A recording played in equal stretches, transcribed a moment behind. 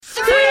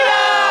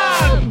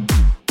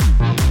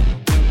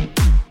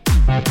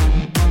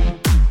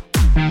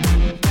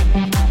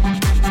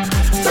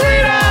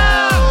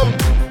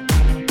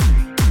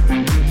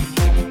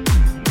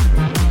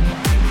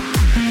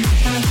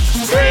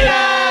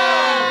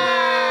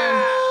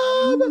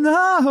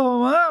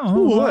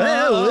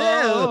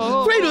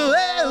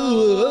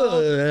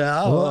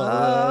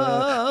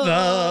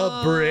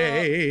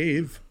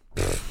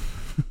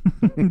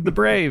the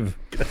brave.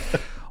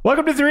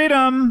 Welcome to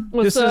Freedom.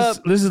 What's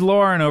up? This is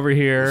Lauren over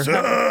here. What's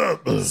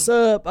up? What's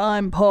up?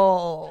 I'm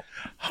Paul.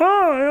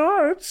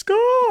 Hi, I'm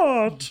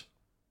Scott.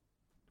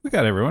 We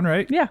got everyone,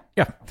 right? Yeah.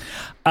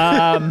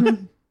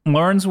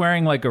 Lauren's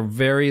wearing like a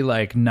very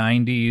like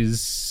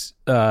 90s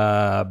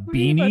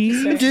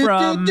beanie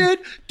from...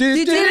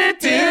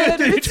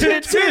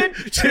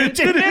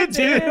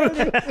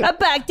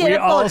 We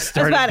all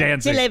started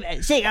dancing.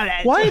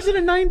 Why is it a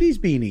 90s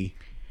beanie?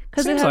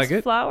 Because it Seems has like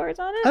it. flowers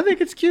on it. I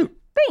think it's cute.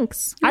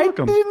 Thanks. I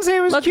welcome. didn't say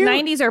it was Look, cute.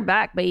 90s are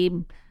back,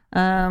 babe.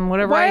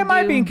 Whatever. Why am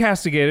I do, being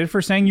castigated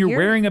for saying you're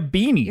wearing a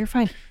beanie? You're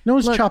fine. No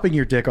one's Look. chopping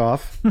your dick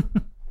off.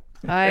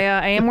 I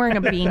am wearing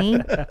a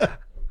beanie,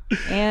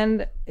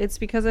 and it's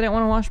because I didn't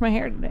want to wash my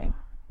hair today.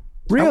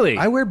 Really?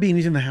 I wear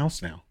beanies in the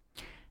house now.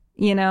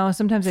 You know,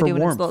 sometimes I For do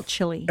when it's warmth. a little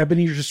chilly.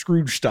 Ebenezer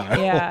Scrooge style.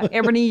 Yeah,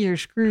 Ebenezer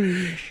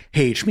Scrooge.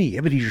 Hey, it's me,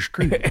 Ebenezer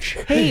Scrooge.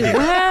 Hey,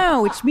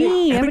 wow, it's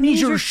me,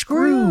 Ebenezer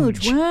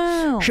Scrooge.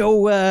 Wow.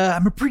 So,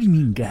 I'm a pretty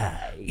mean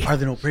guy. Are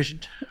there no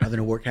prisons? Are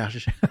there no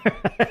workhouses?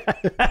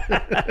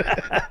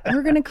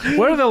 We're gonna create.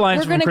 What are the lines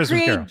we're from gonna Christmas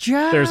create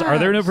Carol? Jobs. Are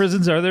there no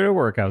prisons? Are there no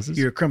workhouses?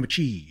 You're a crumb of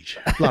cheese.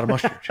 A lot of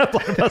mustard.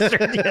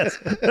 Mustard, yes.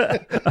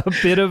 A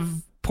bit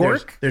of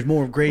pork? There's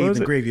more of gravy What was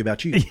than it? gravy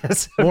about you.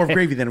 Yes. More of Okay.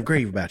 gravy than of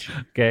gravy about you.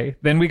 Okay.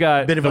 Then we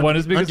got Bit of the one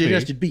as big as me.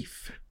 undigested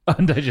beef.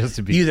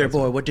 Undigested beef. You there,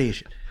 boy? What day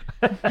is it?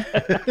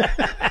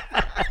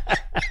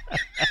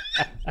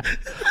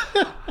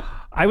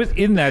 I was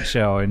in that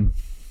show, and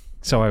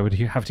so I would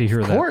have to hear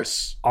Of that.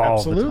 course.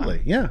 all the Absolutely.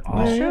 time.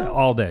 Yeah.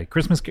 All day.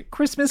 Christmas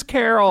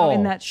Carol.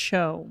 in that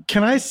show?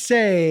 Can I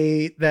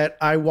say that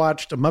I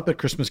watched A Muppet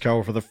Christmas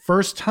Carol for the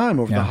first time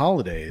over the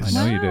holidays?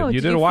 I know you Wow, did.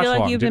 You did a feel watch like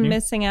along, you've didn't been you?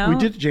 missing out. We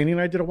did. Janie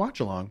and I did a watch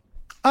along.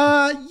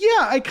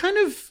 Yeah, I kind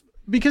of,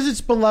 because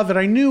it's beloved.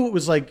 I knew it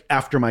was like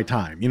after my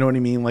time. You know what I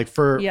mean? Like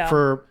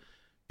for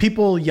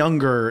people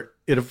younger,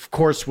 it of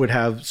course would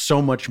have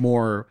so much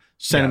more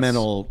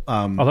sentimental.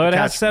 Although it has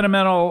attachment.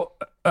 sentimental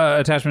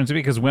attachment to me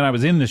because when I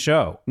was in the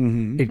show,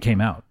 Mm-hmm. it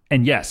came out.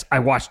 And yes, I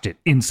watched it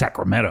in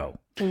Sacramento.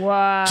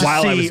 Wow.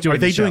 While I was doing are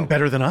they the show. doing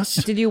better than us?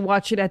 Did you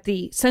watch it at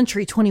the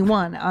Century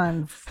 21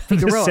 on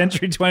Figueroa?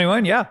 Century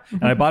 21, yeah.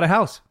 And I bought a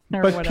house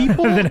Or But whatever.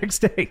 people, the next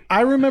day.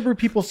 I remember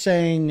people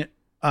saying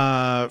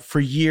for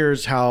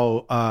years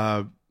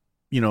how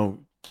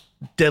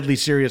deadly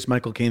serious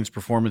Michael Caine's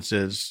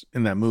performances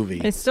in that movie.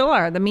 They still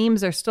are. The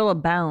memes are still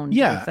abound.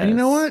 Yeah, with and you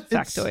know this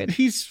what? Factoid.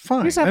 He's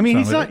fine. He's having I mean, fun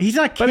he's with not. it. He's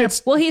not. But Camp,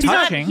 it's well, he's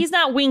not. touching. He's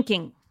not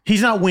winking.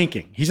 he's not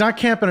winking. He's not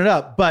camping it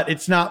up. But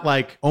it's not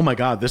like, oh my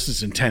god, this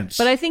is intense.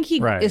 But I think he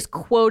Right. is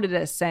quoted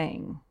as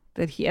saying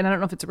that he, and I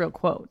don't know if it's a real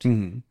quote,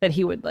 that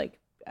he would like,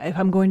 if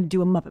I'm going to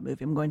do a Muppet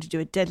movie, I'm going to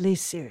do it deadly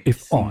serious.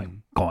 If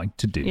I'm going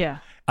to do. yeah.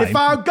 if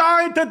I'm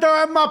going to do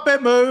a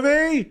Muppet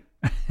movie,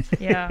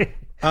 Yeah.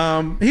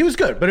 he was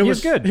good. But it He was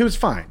was good. He was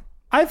fine.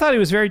 I thought it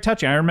was very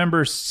touching. I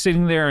remember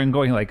sitting there and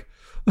going like,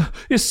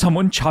 is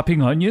someone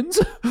chopping onions?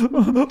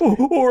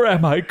 Or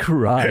am I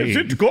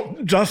crying?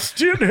 got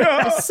dust in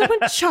here? Someone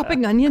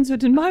chopping onions, or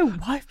did my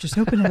wife just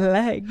open her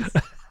legs?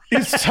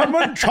 Is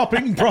someone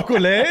chopping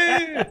broccoli?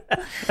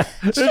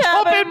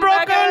 Chopping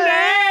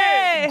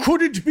broccoli!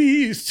 Could it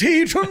be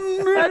Satan?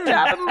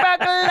 Chopping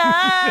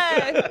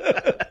broccoli!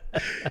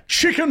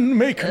 Chicken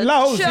make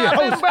lousy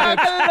Chopping house.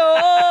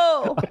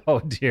 broccoli! Oh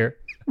dear.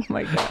 Oh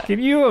my God.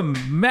 Can you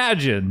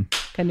imagine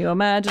Can you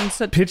imagine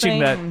such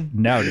pitching a that thing?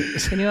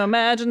 nowadays? Can you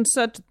imagine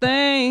such a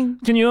thing?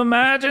 Can you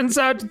imagine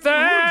such a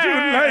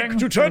thing?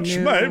 Would you like to touch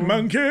my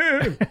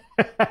monkey?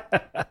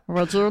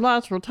 Would you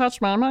like to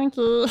touch my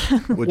monkey?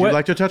 Would you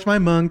like to touch my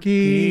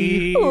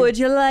monkey? Would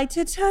you like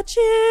to touch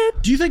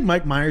it? Do you think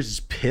Mike Myers is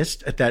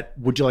pissed at that?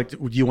 Would you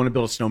want to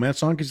build a snowman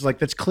song? Because like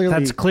that's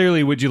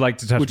clearly. Would you like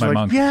to touch Would you my like-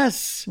 monkey?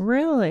 Yes.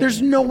 Really?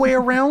 There's no way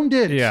around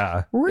it.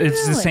 Yeah. Really?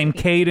 It's the same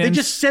cadence. They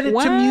just set it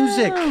to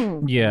music.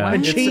 yeah. Wow.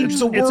 And It's- change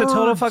the It's a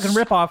total words. fucking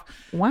ripoff.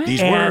 Wow.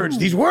 These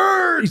And-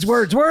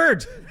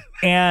 words.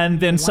 And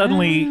then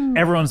suddenly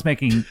everyone's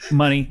making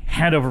money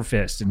hand over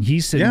fist. And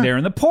he's sitting Yeah. there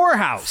in the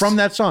poorhouse. From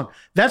that song.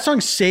 That song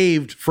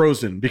saved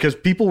Frozen because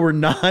people were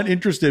not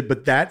interested,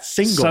 but that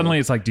single. Suddenly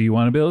it's like, do you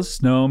want to build a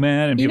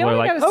snowman? And You people know are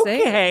what I like, gotta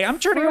say? okay, I'm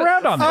turning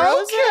around on this.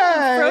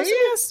 Okay. Frozen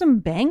has some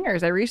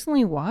bangers. I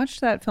recently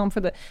watched that film for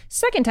the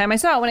second time. I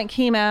saw it when it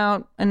came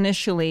out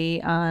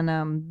initially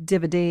on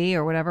DVD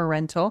or whatever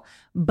rental,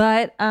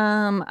 but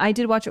I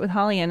did watch it with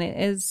Holly, and it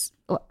is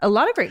a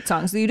lot of great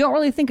songs that you don't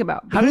really think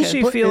about. How does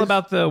she But feel is-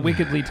 about the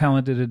wickedly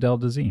talented Adele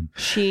Dazeem?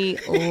 She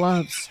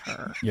loves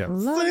her. Yeah.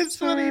 Loves It's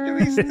funny to her.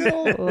 me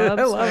still.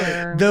 Loves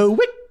her. The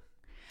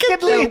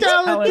wickedly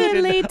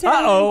talented.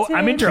 Uh-oh,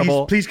 I'm in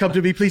trouble. Please come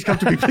to me. Please come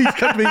to me. Please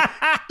come to me.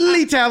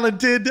 Lee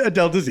talented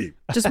Adele Dazeem.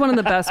 Just one of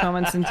the best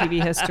moments in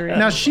TV history.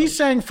 Now she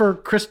sang for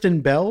Kristen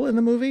Bell in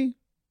the movie.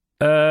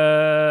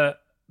 Uh,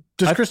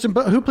 Kristen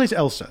Bell, who plays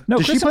Elsa? no,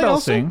 Does she Kristen play Bell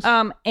Elsa? sings.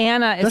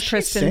 Anna is Does she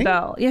Kristen sing?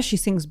 Bell. Yeah, she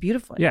sings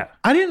beautifully. Yeah.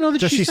 I didn't know that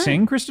Does she sang.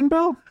 sing Kristen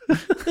Bell?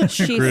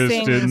 She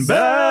Kristen sings.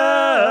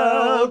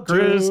 Bell.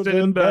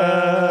 Kristen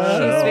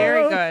Bell. She's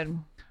very good.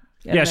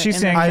 Yeah, she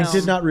sang. I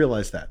did not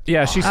realize that.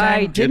 Yeah, she sang.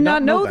 I did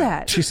not know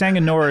that. She sang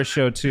in Nora's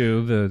show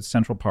too, the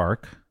Central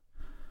Park.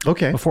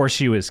 Okay. Before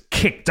she was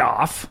kicked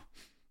off.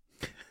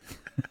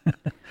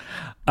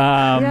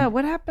 Yeah,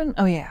 what happened?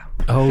 Oh yeah.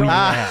 Oh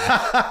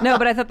yeah. No,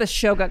 but I thought the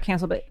show got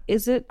canceled. But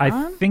is it on?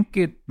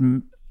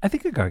 I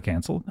think it got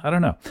canceled. I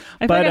don't know.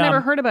 I think I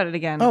never heard about it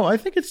again. Oh, I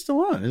think it's still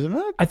on, isn't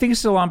it? I think it's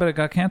still on, but it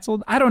got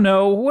canceled. I don't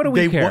know. What do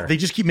we care? They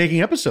just keep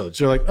making episodes.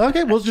 They're like,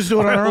 okay, we'll just do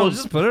it on our own. We'll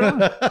just put it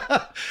on.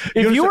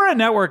 If you were a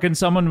network and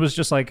someone was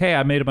just like, hey,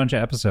 I made a bunch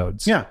of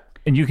episodes. Yeah.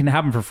 And you can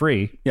have them for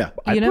free. Yeah.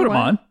 I'd put them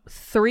on.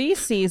 3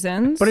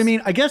 seasons. But I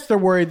mean, I guess they're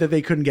worried that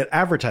they couldn't get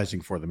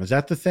advertising for them. Is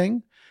that the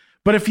thing?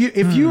 But if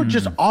you're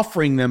just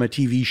offering them a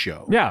TV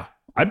show. Yeah.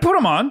 I'd put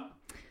them on.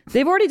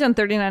 They've already done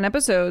 39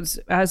 episodes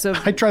as of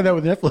I tried that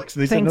with Netflix.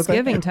 They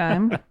Thanksgiving said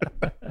no,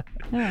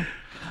 time.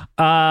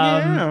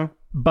 Yeah.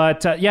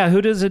 But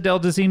who does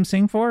Adele Dazeem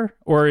sing for?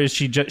 Or is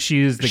she the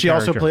she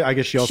character?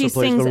 also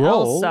plays the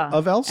role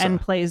of Elsa. And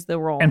plays the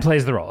role.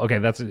 Okay,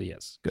 that's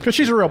yes. Because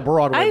she's a real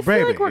Broadway baby. I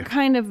feel like we're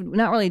kind of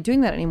not really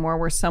doing that anymore,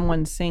 where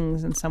someone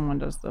sings and someone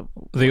does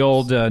the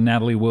old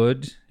Natalie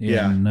Wood.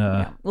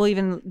 Well,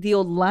 even the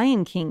old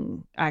Lion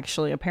King,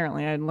 actually,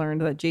 apparently I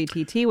learned that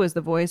JTT was the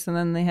voice, and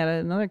then they had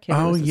another kid.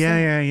 Oh,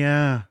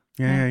 Yeah.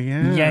 I'm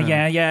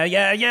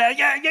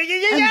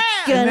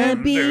gonna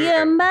be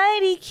a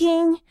mighty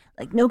king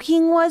like no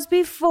king was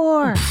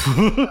before.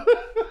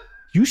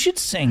 You should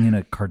sing in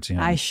a cartoon.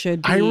 I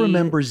should be. I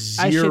remember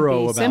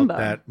zero about Simba.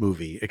 that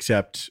movie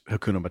except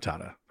Hakuna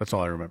Matata. That's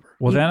all I remember.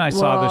 Well, then I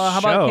saw the show. How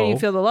about Can You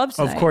Feel the Love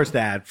Tonight? Of course,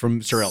 that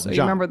from Sir Elton So John.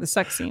 you remember the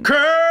sex scene?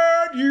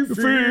 Can you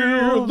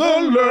feel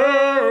the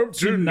love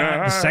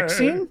tonight? The sex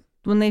scene?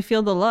 When they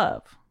feel the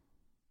love.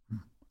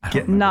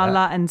 Get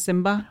Nala and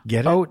Simba.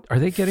 Get it? Oh, are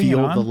they getting feel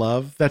it on? the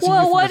love? That's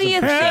Well, what do you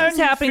euphemism. think's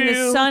happening?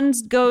 The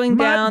sun's going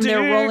my down.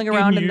 They're dick rolling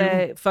around in in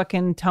the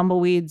fucking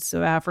tumbleweeds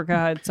of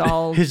Africa. It's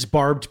all His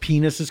barbed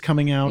penis is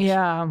coming out.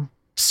 yeah.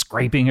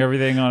 Scraping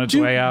everything on its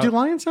way out. Do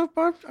lions have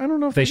barbed? I don't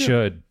know if They do.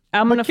 should.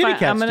 I'm But gonna kitty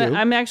find. cats do.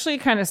 I'm actually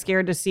kind of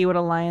scared to see what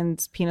a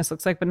lion's penis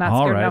looks like, but not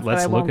All scared right, enough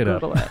let's that I won't look it up.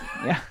 Google it.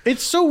 Yeah.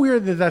 It's so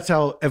weird that that's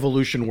how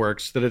evolution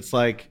works. That it's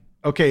like,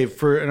 okay, in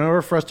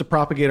order for us to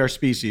propagate our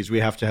species, we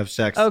have to have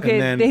sex. Okay,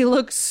 and then, they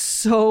look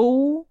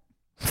so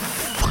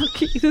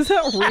fucking. Is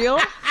that real?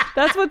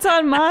 That's what's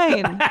on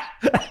mine.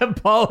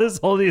 Paul is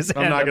holding his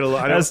hand. I'm not gonna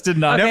lie. As did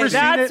not. Okay, Never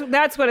seen it.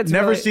 That's what it's.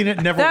 Never really. seen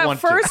it. Never That want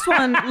first to.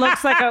 one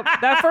looks like a.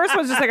 That first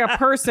one's just like a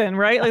person,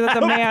 right? Like that's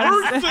a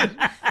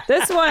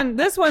man.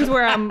 This one's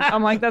where I'm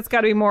like, that's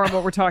got to be more of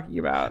what we're talking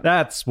about.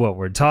 That's what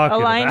we're talking A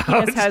lion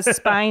about. penis has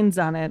spines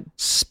on it.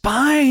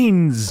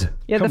 Spines.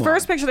 Yeah, Come the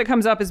first on. picture that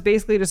comes up is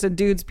basally just a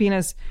dude's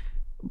penis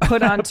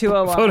put onto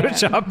a lion.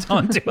 Photoshopped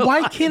onto a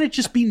Why can't it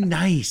just be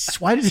nice?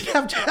 Why does it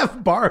have to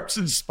have barbs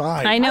and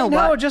spines? I know.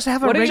 No, what, just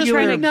have a what are you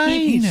regular trying to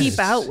keep penis.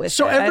 out with?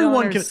 So it? I don't everyone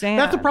can. understand.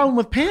 That's the problem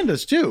with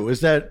pandas too. Is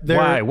that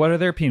Why? What do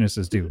their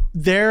penises do?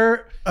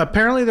 they're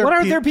apparently their What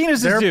are their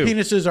penises Their do?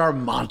 penises are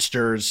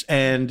monsters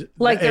and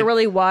Like they're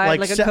really wide,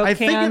 like a Coke I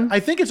can? I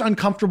think it's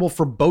uncomfortable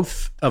for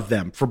both of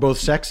them, for both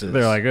sexes.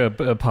 They're like,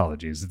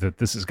 apologies that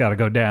this has got to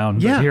go down.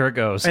 But Yeah. here it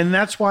goes. and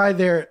that's why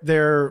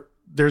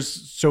there's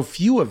so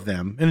few of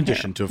them. In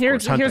addition to, of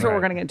course, hunting. Here's what we're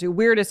going to get to.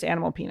 Weirdest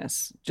animal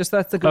penis. Just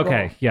that's the Google.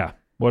 Okay, yeah.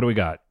 What do we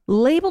got?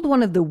 Labeled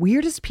one of the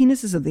weirdest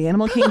penises of the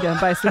animal kingdom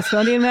by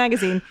Smithsonian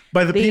Magazine.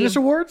 By the Penis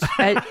Awards.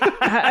 I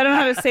don't know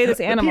how to say this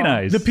animal.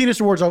 Penis. The Penis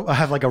Awards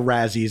have like a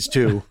Razzies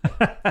too.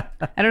 I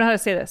don't know how to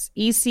say this.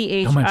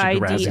 Don't mention the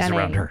Razzies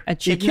around ECHIDNA. her.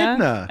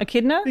 Echidna?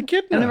 Echidna.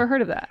 I've never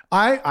heard of that.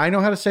 I know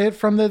how to say it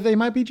from the They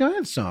Might Be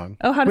Giants song.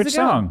 Oh, how does Which it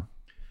go? song?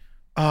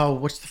 Oh,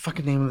 what's the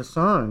fucking name of the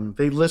song?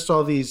 They list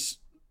all these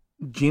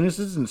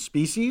genuses and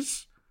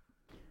species.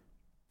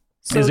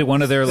 Is it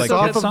one of their like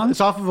hit songs?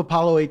 It's off of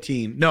Apollo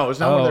 18. No, it's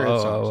not one of their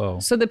hit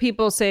songs. So the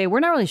people say, we're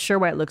not really sure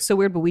why it looks so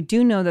weird, but we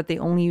do know that they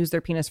only use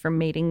their penis for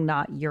mating,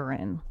 not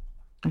urine.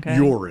 Okay.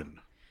 Urine.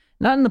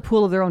 Not in the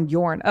pool of their own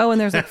urine. Oh, and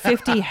there's like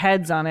 50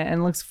 heads on it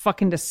and it looks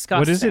fucking disgusting.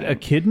 What is it?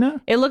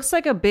 Echidna? It looks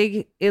like a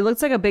big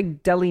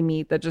deli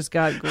meat that just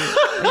got glued.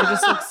 It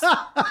just looks,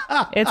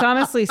 it's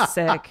honestly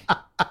sick.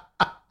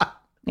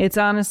 It's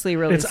honestly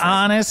really sick.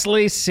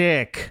 Honestly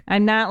sick.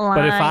 I'm not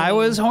lying. But if I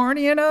was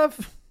horny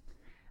enough,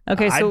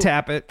 okay, so I'd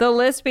tap it. The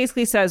list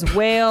basically says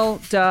whale,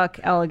 duck,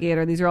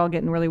 alligator. These are all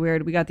getting really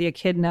weird. We got the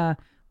echidna.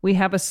 We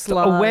have a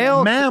slug. A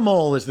whale.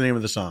 Mammal is the name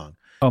of the song.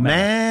 Oh,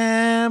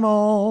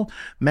 mammal.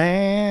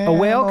 A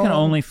whale can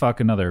only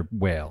fuck another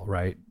whale,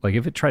 right? Like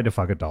if it tried to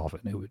fuck a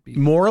dolphin, it would be.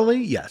 Morally,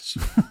 yes.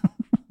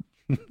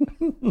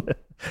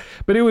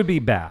 But it would be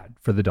bad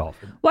for the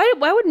dolphin. Why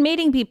would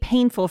mating be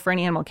painful for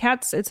any animal?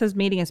 Cats, it says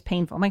mating is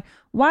painful. I'm like,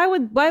 why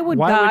would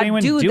God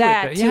anyone do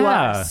that it? to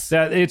us?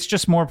 That it's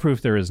just more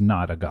proof there is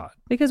not a God.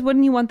 Because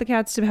wouldn't you want the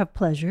cats to have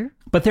pleasure?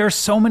 But there are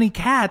so many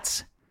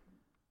cats.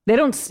 It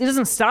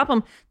doesn't stop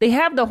them. They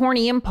have the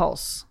horny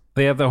impulse.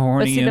 They have the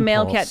horny But see, the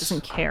male impulse. cat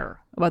doesn't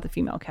care about the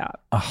female cat.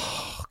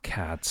 Oh,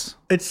 cats.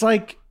 It's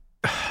like,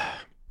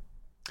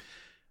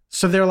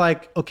 so they're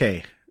like,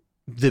 okay,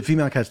 the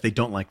female cats, they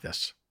don't like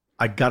this.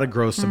 I gotta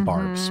grow some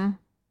barbs.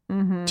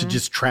 to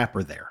just trap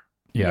her there.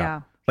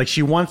 Yeah. Like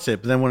she wants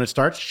it, but then when it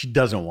starts, she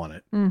doesn't want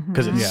it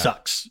because it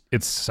sucks.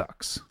 It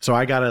sucks. So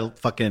I got to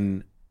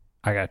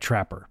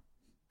trap her.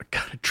 I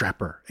got to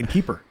trap her and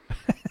keep her.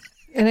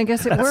 And I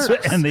guess it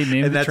works. And they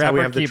named that's how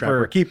we have the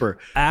trapper keeper.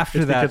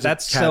 After that,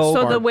 that's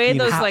so the way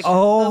those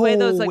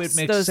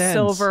those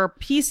silver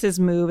pieces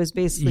move is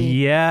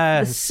basically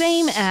the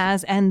same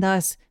as, and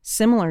thus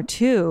similar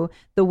to,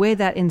 the way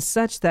that in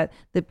such that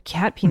the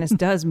cat penis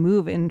does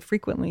move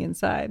infrequently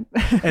inside.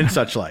 And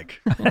such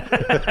like.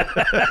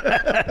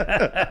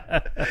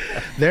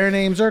 Their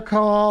names are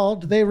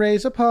called, they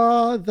raise a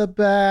paw, the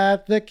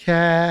bat, the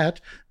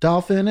cat,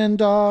 dolphin and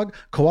dog,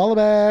 koala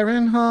bear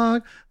and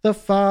hog, the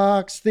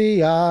fox,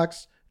 the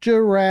ox,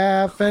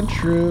 giraffe and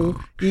shrew,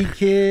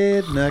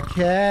 echidna,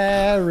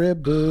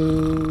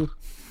 caribou.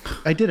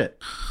 I did it.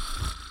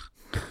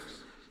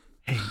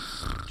 Hey,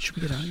 should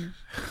we get out of here?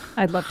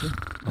 I'd love to.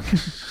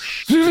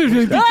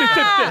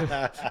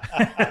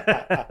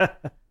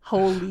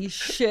 Holy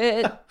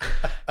shit.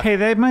 Hey,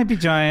 they might be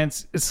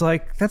giants. It's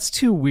like, that's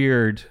too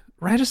weird.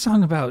 Write a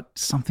song about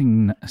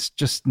something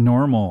just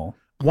normal.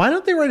 Why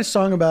don't they write a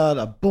song about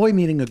a boy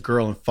meeting a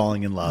girl and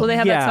falling in love? Well, they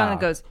have that song that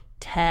goes,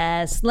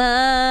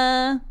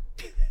 Tesla.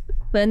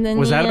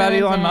 Was that about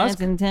Elon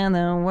Musk?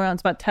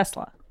 It's about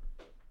Tesla.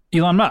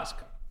 Elon Musk.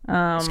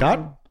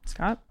 Scott?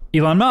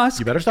 Elon Musk.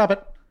 You better stop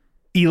it.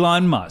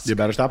 Elon Musk. You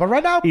better stop it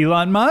right now.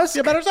 Elon Musk.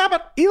 You better stop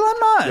it. Elon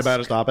Musk. You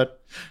better stop it.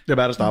 You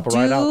better stop it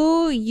right now.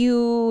 Do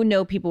you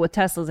know people with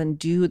Teslas, and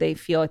do they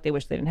feel like they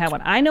wish they didn't have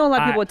one? I know a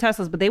lot of people with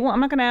Teslas, but they won't. I'm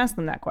not going to ask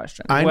them that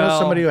question. I know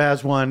somebody who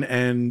has one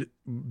and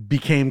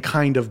became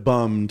kind of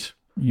bummed.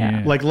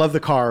 Yeah. Like, loved the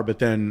car, but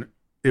then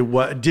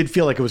it did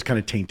feel like it was kind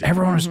of tainted.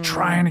 Everyone was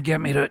trying to get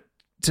me to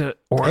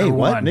order Hey,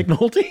 what? one. Nick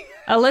Nolte?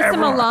 Alyssa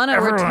Milano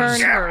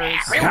returned hers.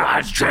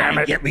 Everyone's trying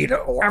to get me to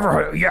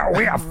order.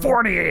 We have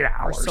 48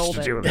 hours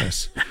to do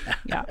this.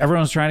 Yeah.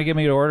 Everyone's trying to get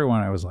me to order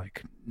one. I was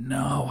like,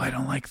 no, I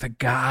don't like the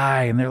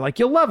guy. And they're like,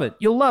 you'll love it.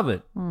 You'll love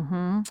it.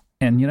 Mm-hmm.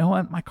 And you know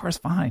what? My car's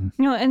fine.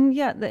 And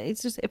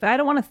it's just, if I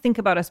don't want to think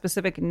about a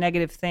specific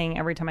negative thing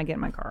every time I get in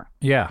my car.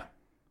 Yeah.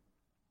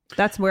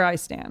 That's where I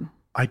stand.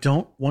 I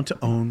don't want to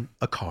own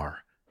a car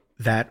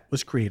that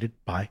was created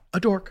by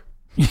a dork.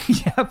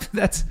 Yep,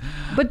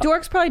 But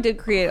dorks probably did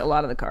create a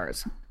lot of the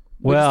cars.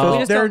 Well, we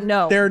just don't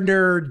know. They're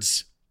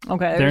nerds.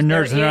 Okay, they're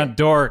nerds. They're not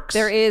dorks.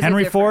 There is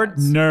Henry Ford,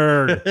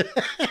 nerd.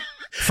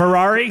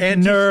 Ferrari,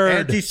 nerd.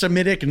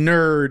 Anti-Semitic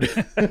nerd.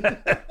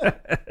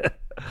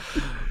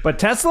 But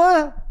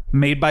Tesla,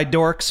 made by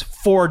dorks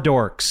for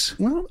dorks.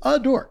 Well, a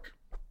dork.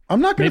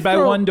 I'm not going to made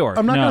by one dork.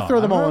 I'm not going to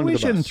throw them all under the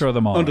bus. We shouldn't throw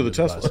them all under the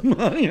Tesla.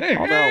 Although,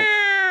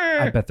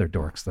 I bet they're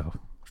dorks, though.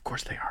 Of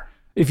course they are.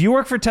 If you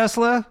work for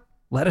Tesla,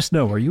 let us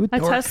know. Are you a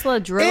dork? Tesla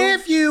drove?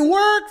 If you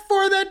work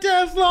for the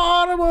Tesla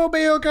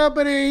Automobile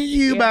Company,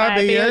 you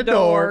might be a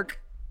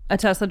dork. A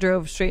Tesla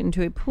drove straight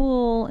into a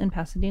pool in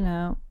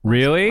Pasadena.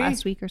 Really?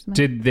 Last week or something.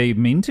 Did they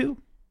mean to?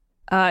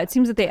 It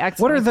seems that they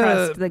accidentally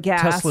pressed the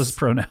gas. Tesla's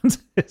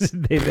pronouns? Is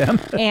it they, them?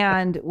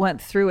 And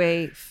went through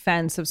a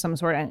fence of some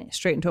sort and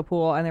straight into a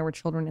pool, and there were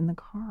children in the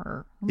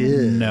car.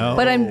 No.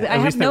 But I At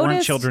have least there noticed,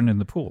 weren't children in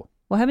the pool.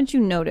 Well, haven't you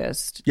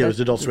noticed? Yeah, it was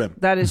Adult Swim.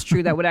 That is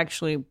true. That would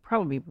actually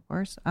probably be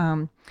worse.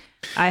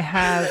 I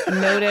have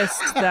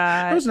noticed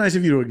that It was nice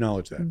of you to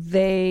acknowledge that.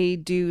 they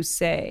do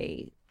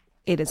say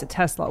it is a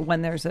Tesla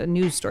when there's a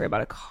news story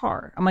about a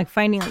car. I'm like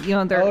finding,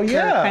 they're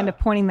kind of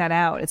pointing that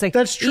out. It's like,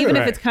 that's true. Even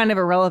if it's kind of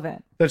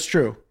irrelevant. That's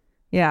true.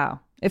 Yeah.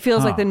 It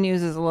feels like the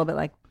news is a little bit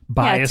like,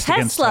 Biased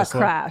against Tesla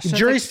Tesla. crash. The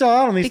jury's still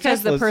out on these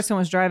because Teslas. the person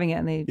was driving it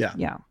and they,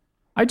 yeah.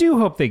 I do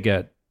hope they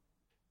get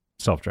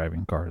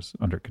self-driving cars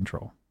under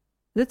control.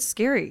 That's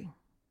scary.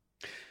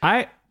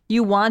 I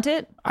You want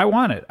it? I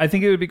want it. I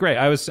think it would be great.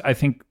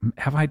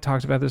 Have I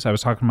talked about this? I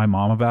was talking to my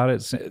mom about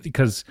it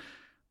because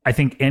I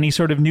think any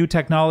sort of new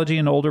technology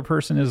an older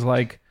person is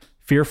like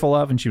fearful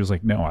of. And she was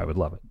like, no, I would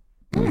love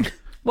it.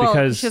 Well,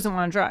 because she doesn't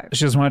want to drive.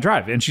 She doesn't want to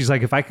drive. And she's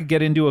like, if I could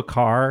get into a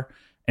car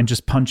and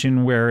just punch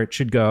in where it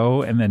should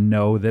go and then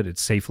know that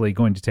it's safely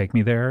going to take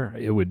me there,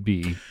 it would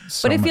be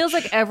so But it feels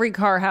like every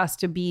car has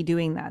to be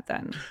doing that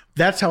then.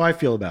 That's how I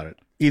feel about it.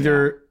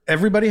 Either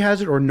everybody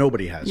has it or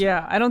nobody has it.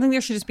 Yeah, I don't think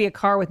there should just be a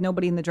car with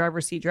nobody in the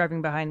driver's seat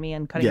driving behind me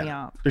and cutting me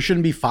off. There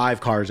shouldn't be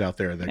 5 cars out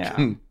there that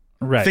can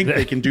think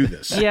they can do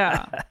this.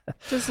 Yeah.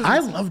 I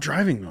love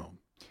driving though.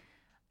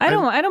 I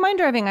don't mind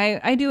driving.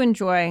 I do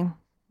enjoy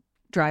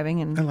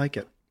driving, and I like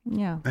it.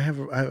 Yeah.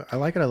 I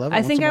like it. I love it.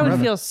 I think I would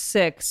feel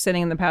sick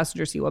sitting in the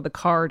passenger seat while the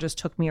car just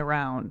took me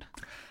around.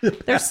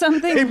 There's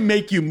something. They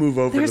make you move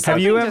over. There's Have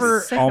you ever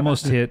just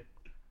almost hit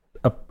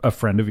a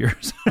friend of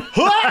yours?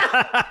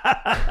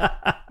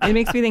 It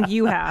makes me think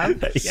you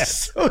have.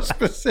 Yes. So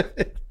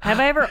specific. Have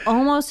I ever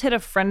almost hit a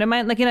friend of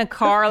mine, like in a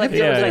car? Like, Have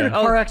you ever been in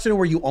like, a car accident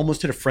where you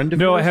almost hit a friend of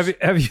No, yours?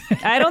 have you?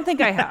 I don't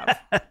think I have.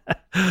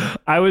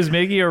 I was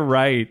making a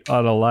right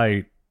on a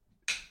light,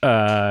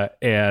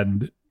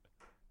 and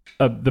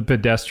the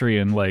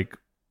pedestrian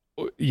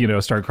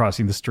started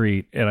crossing the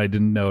street, and I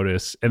didn't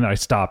notice, and I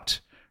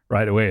stopped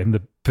right away, and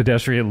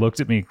pedestrian looked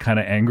at me kind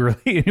of angrily,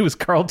 and it was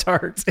Carl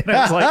Tarts, and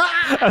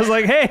I was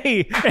like,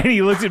 hey, and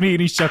he looked at me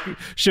and he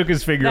shook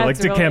his finger like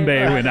Dikembe,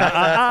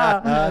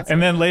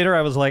 and then later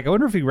I was like, I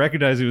wonder if he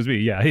recognized it was me.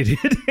 Yeah, he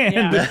did,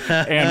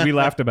 and we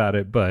laughed about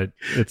it. But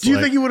do you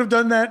think he would have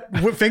done that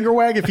finger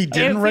wag if he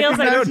didn't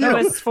recognize you?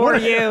 It was for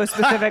you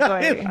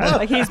specifically.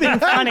 Like he's being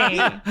funny,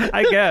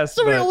 I guess.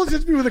 Somebody else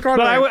hits me with a car.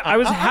 But I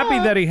was happy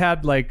that he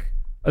had like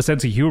a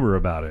sense of humor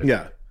about it.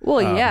 Yeah.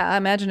 Well, yeah.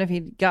 Imagine if he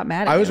got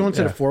mad at you. I was once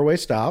at a 4-way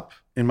stop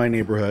in my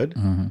neighborhood,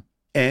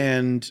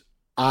 and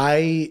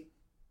I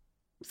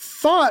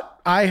thought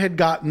I had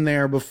gotten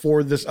there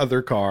before this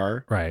other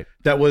car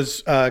that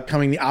was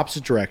coming the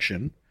opposite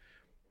direction,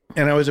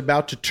 and I was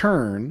about to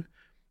turn,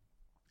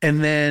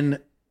 and then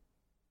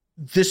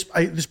this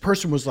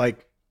person was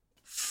like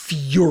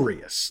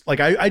furious. Like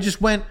I just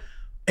went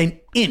an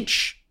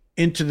inch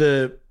into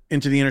the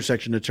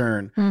intersection to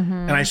turn,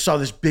 and I saw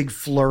this big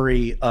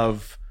flurry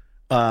of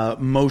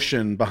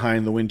motion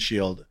behind the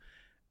windshield,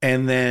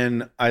 and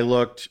then I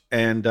looked,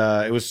 and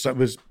it was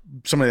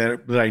somebody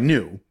that I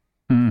knew,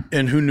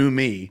 and who knew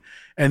me,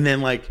 and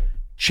then like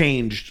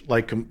changed,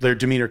 like their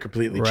demeanor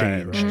completely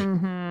changed.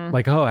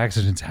 Like, oh,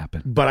 accidents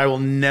happen. But I will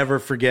never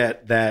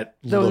forget that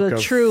look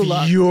of true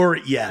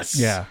fury. Yes,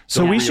 yeah.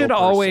 So we should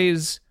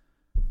always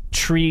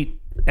treat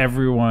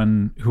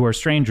everyone who are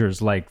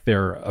strangers like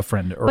they're a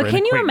friend or but an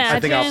can you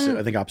acquaintance. imagine?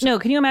 I think opposite. No,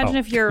 can you imagine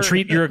if you're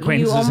treat your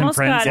acquaintances and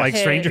friends like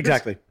strangers?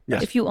 Exactly.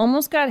 Yes. If you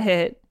almost got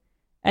hit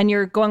and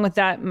you're going with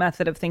that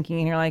method of thinking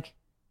and you're like,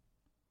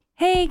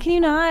 hey, can you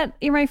not?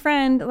 You're my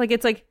friend. Like,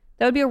 it's like,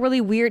 that would be a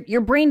really weird,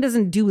 your brain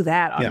doesn't do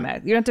that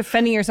automatically. You're not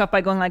defending yourself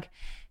by going like,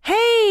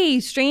 hey,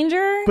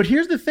 stranger. But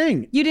here's the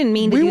thing. You didn't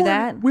mean to do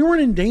that. We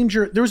weren't in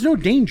danger. There was no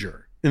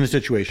danger in the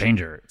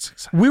situation.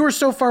 We were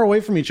so far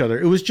away from each other.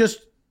 It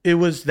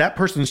was that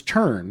person's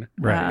turn.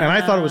 Right. And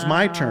I thought it was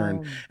my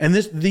turn. And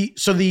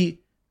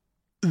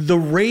the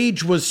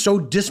rage was so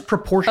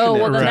disproportionate. Oh,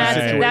 well, then that's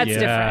Yes.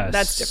 different.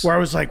 That's different. Where I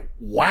was like,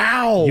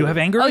 wow. You have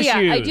anger issues.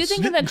 Yeah, I do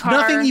think in the car.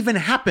 Nothing even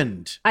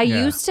happened.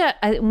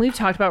 We've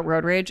talked about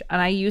road rage,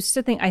 and I used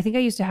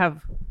to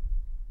have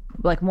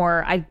like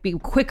more, I'd be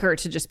quicker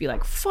to just be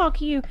like, fuck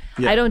you.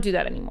 Yeah. I don't do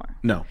that anymore.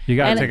 No. You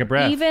got to take a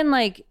breath. Even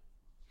like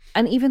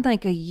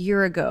a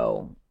year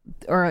ago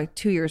or like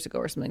 2 years ago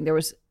or something,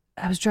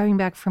 I was driving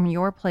back from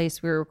your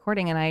place. We were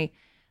recording, and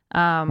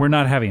we're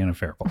not having an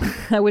affair.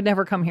 I would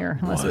never come here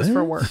unless it was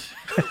for work.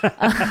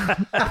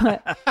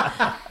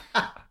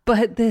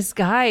 But this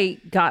guy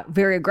got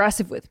very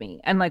aggressive with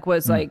me and like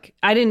was like,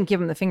 I didn't give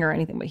him the finger or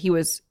anything, but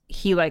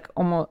he like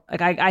almost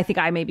like I think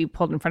I maybe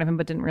pulled in front of him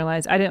but didn't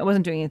realize I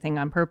wasn't doing anything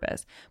on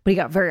purpose. But he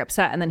got very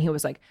upset, and then he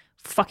was like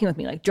fucking with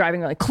me, like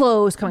driving really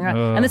close, coming around.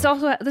 And this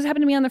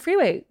happened to me on the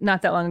freeway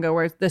not that long ago,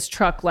 where this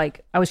truck,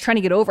 like I was trying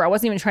to get over. I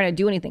wasn't even trying to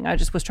do anything. I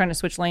just was trying to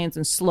switch lanes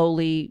and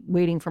slowly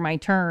waiting for my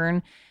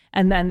turn.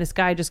 And then this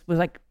guy just was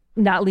like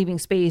not leaving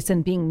space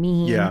and being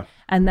mean. Yeah.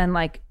 And then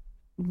like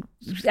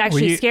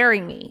actually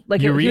scaring me. Like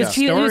he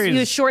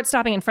was short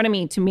stopping in front of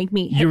me to make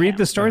me hit read him.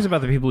 the stories about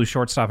the people who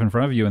short stop in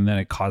front of you, and then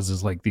it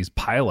causes like these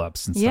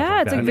pileups and stuff.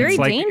 Yeah, it's like very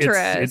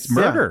dangerous. It's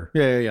murder.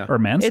 Yeah. Or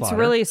manslaughter. It's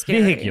really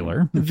scary.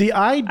 Vehicular.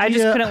 I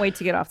just couldn't wait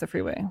to get off the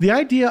freeway. The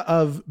idea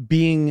of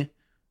being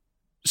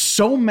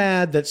so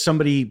mad that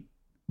somebody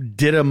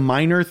did a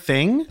minor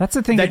thing. That's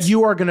the thing. That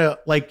you are gonna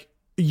like.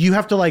 You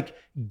have to like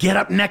get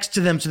up next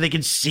to them so they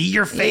can see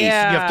your face.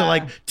 Yeah. You have to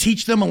like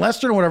teach them a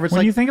lesson or whatever. It's when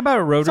like, you think about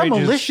it, road rage,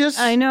 malicious.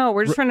 I know.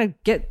 We're just trying to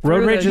get through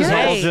road rage is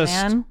all just.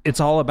 Man. It's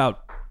all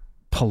about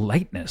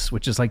politeness,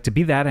 which is like to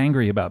be that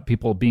angry about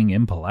people being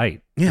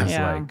impolite.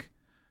 Yeah. Like,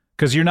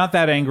 because you're not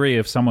that angry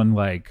if someone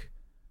like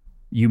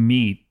you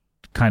meet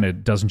kind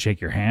of doesn't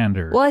shake your hand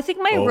or. Well, I think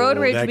my road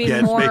rage would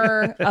be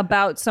more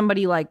about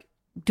somebody like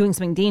doing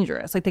something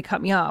dangerous, like they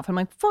cut me off. I'm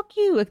like, fuck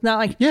you. It's not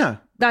like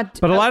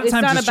But a lot of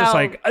times it's just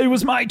like, it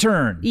was my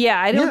turn.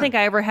 Yeah, I don't think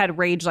I ever had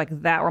rage like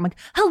that where I'm like,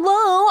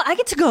 hello, I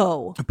get to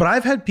go. But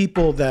I've had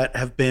people that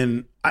have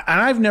been,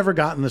 and I've never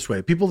gotten this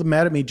way. People that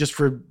mad at me just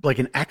for like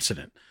an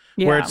accident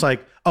where it's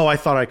like, oh, I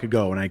thought I could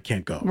go and I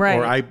can't go. Right.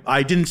 Or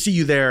I didn't see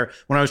you there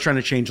when I was trying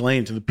to change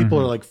lanes. And the people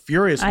are like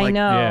furious. I like,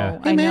 know.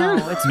 Hey, I know.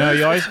 man. It's no,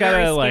 you always got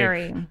to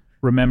like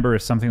remember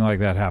if something like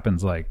that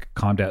happens, like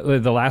calm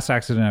down. The last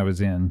accident I was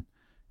in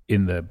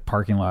the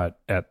parking lot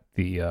at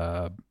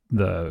the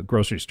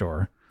grocery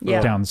store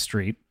down the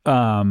street.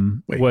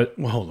 Well,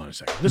 hold on a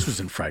second. This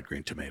was in Fried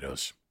Green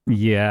Tomatoes.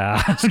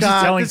 Yeah.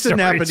 Scott, this didn't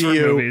happen to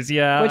you. Movies.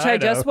 Yeah, which I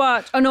just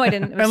watched. Oh, no, I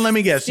didn't. And let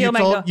me guess. You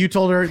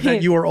told her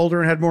that you were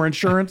older and had more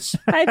insurance?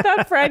 I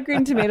thought Fried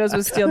Green Tomatoes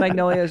was Steel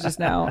Magnolias just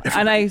now.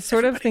 And I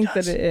sort of think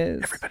that it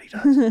is. Everybody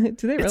does.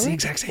 Do they really? It's the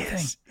exact same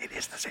thing. It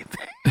is the same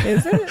thing.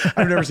 Is it?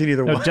 I've never seen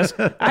either one.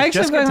 Jessica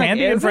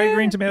Tandy and Fried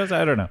Green Tomatoes?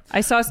 I don't know. I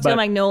saw Steel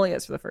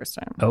Magnolias for the first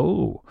time.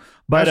 Oh.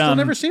 But I've still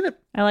never seen it.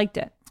 I liked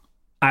it.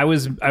 I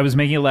was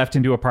making a left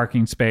into a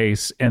parking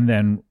space, and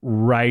then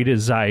right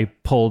as I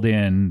pulled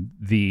in,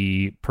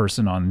 the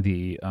person on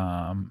the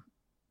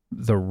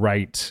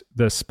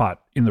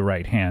spot in the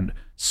right hand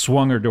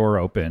swung her door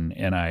open,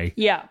 and I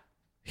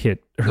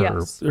hit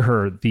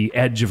the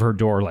edge of her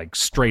door like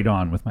straight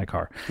on with my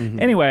car.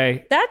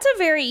 Anyway, that's a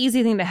very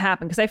easy thing to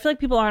happen because I feel like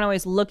people aren't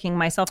always looking.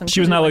 Myself included. She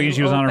was not looking.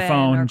 She was on her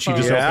phone. She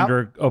just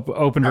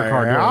opened her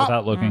car door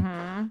without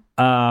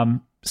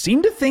looking.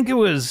 Seemed to think it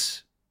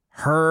was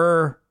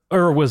her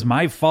or was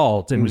my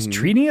fault and was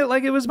treating it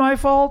like it was my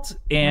fault.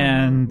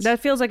 And that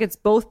feels like it's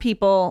both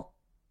people.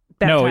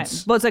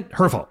 It's like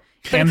her fault.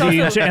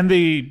 And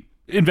the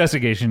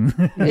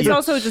investigation. It's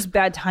also just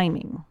bad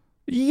timing.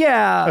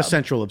 Yeah, a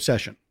central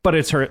obsession. But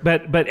it's her.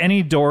 But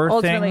any door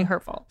ultimately thing, her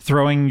fault.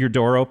 Throwing your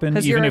door open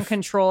because you're in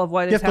control of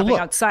what is happening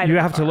outside. You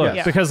have to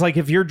look because, like,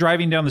 if you're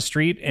driving down the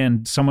street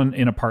and someone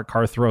in a parked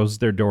car throws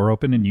their door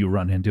open and you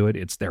run into it,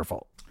 it's their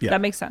fault. Yeah.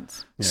 That makes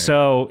sense. Yeah.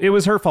 So it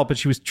was her fault, but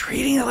she was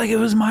treating it like it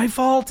was my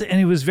fault. And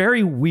it was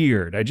very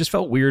weird. I just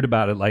felt weird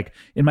about it. Like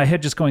in my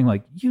head, just going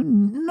like,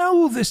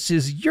 this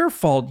is your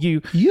fault.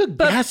 You're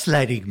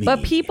gaslighting me.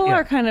 But people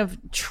are kind of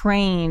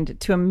trained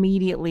to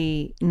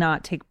immediately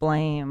not take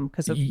blame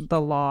because of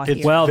the law.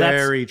 It's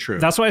very true.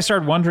 That's why I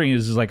started wondering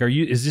is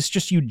this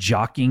just you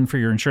jockeying for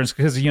your insurance?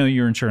 Because,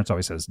 your insurance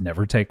always says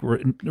never take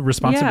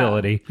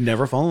responsibility. Yeah.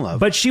 Never fall in love.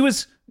 But she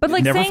was... But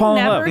like never saying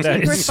never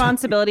take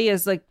responsibility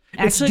is like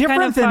actually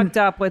kind of fucked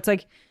up. It's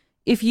like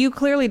if you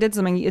clearly did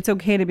something, it's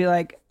okay to be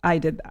like, I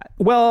did that.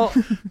 Well,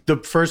 the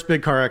first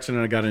big car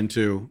accident I got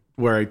into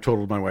where I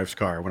totaled my wife's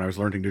car when I was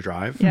learning to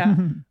drive. Yeah.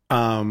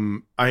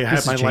 I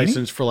had my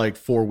license for like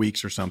 4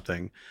 weeks or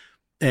something.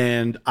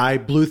 And I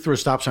blew through a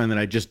stop sign that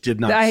I just did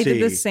not see. I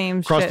did the same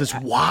across this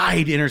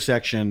wide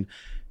intersection.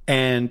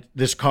 And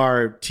this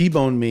car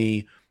T-boned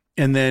me.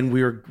 And then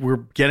we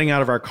were getting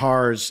out of our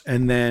cars.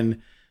 And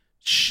then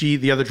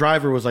the other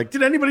driver was like,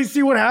 did anybody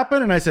see what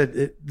happened? And I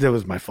said, that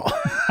was my fault.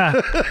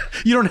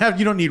 You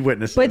don't need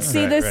witnesses. But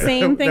see, the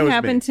same thing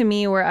happened to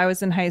me where I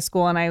was in high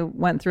school and I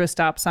went through a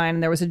stop sign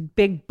and there was a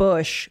big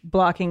bush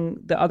blocking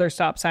the other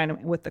stop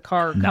sign with the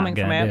car coming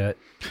from it.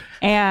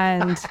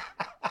 And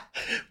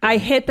I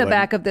hit the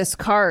back of this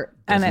cart.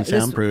 Doesn't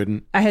sound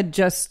prudent. I had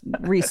just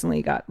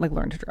recently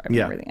learned to drive and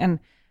everything. And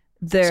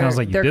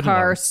their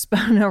car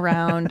spun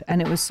around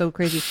and it was so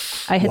crazy.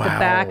 I hit the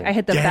back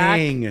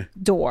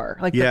door.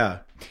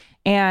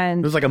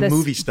 And it was like a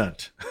movie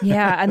stunt.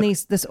 Yeah. And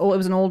it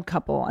was an old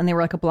couple and they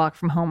were like a block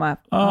from home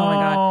up. Oh my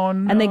God.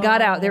 No. And they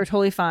got out. They were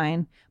totally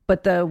fine.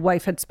 But the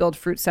wife had spilled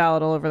fruit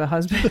salad all over the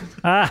husband. It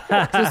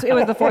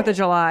was the 4th of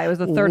July. It was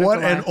the 3rd of July.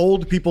 What an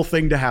old people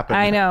thing to happen.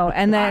 I know.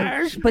 And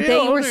then, but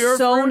they were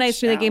so nice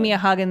to me. They gave me a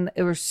hug and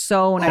it was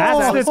so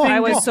nice. I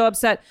was so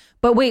upset.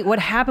 But wait, what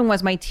happened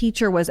was my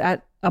teacher was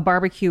at a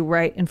barbecue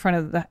right in front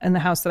of the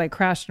house that I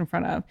crashed in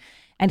front of.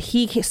 And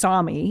he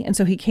saw me. And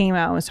so he came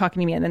out and was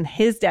talking to me. And then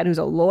his dad, who's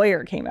a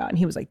lawyer, came out and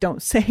he was like,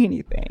 don't say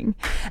anything.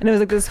 And it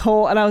was like this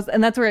whole,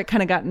 and that's where it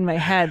kind of got in my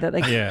head that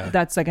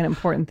that's like an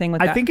important thing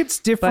with that. I think it's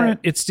different.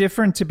 It's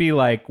different to be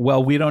like,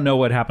 well, we don't know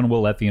what happened.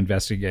 We'll let the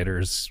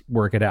investigators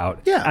work it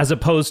out. Yeah. As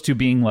opposed to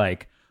being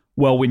like,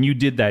 well, when you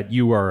did that,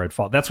 you are at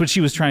fault. That's what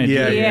she was trying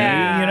to do.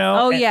 Yeah.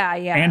 Oh, yeah.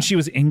 And she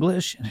was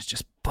English and it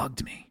just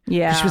bugged me.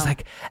 Yeah. She was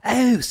like,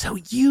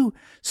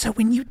 so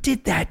when you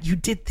did that, you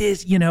did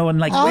this, and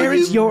like, where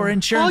is your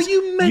insurance? Are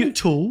you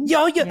mental?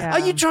 Are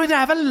you trying to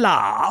have a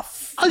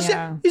laugh?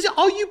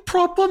 Are you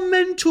proper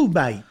mental,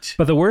 mate?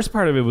 But the worst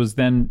part of it was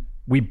then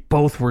we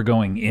both were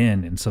going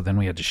in, and so then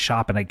we had to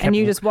shop, and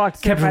you just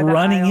kept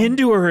running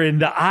into her in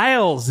the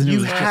aisles. And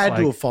you had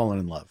to have fallen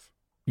in love.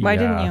 Why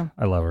didn't you?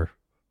 I love her.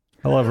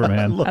 I love her,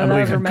 man. I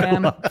love her,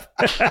 man. All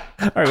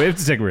right, we have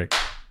to take a break.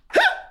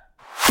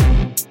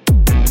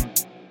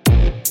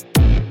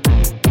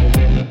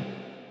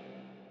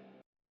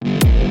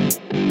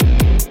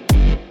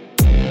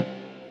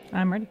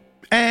 I'm ready.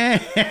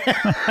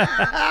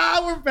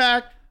 We're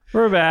back.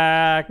 We're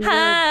back.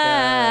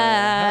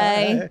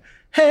 Hi.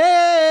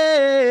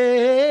 Hey.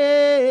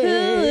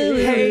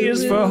 Hay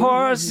is for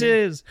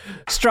horses.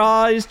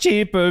 Straw is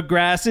cheaper.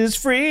 Grass is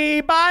free.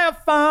 Buy a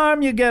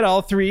farm, you get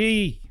all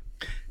three.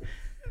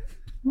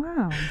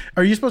 Wow.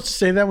 Are you supposed to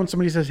say that when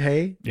somebody says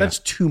hey? Yeah. That's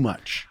too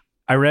much.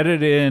 I read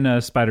it in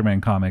a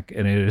Spider-Man comic,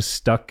 and it is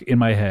stuck in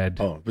my head.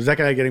 Oh, was that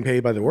guy getting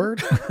paid by the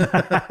word?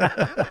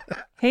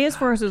 Hay is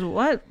for horses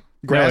what?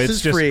 Grass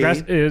is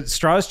free.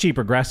 Straw is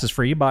cheaper. Grass is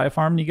free. Buy a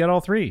farm, and you get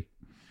all three.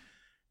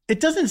 It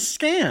doesn't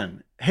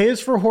scan. Hay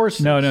is for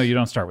horses. No, you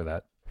don't start with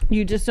that.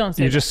 You just don't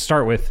say You just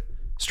start with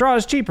straw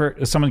is cheaper.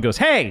 If someone goes,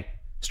 hey,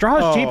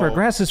 straw is cheaper.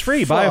 Grass is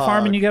free. Buy a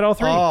farm, and you get all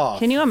three.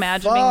 Can you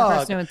imagine being the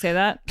person who would say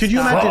that? Could you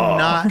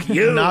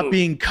imagine not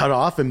being cut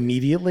off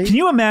immediately? Can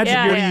you imagine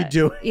what are you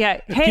doing?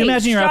 Yeah. Hey, can you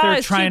imagine you're out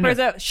there trying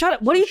to... Shut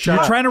up. What are you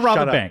You're trying to rob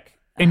a bank,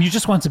 and you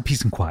just want some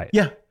peace and quiet.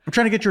 Yeah. I'm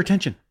trying to get your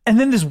attention. And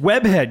then this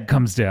webhead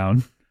comes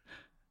down.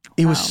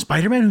 It was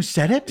Spider-Man who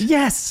said it?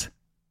 Yes.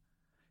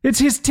 It's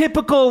his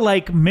typical,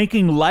 like,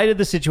 making light of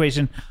the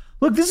situation.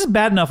 Look, this is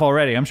bad enough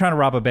already. I'm trying to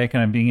rob a bank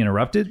and I'm being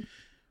interrupted.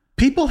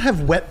 People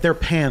have wet their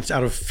pants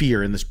out of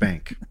fear in this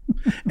bank.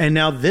 And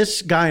now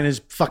this guy in his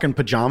fucking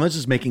pajamas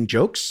is making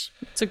jokes?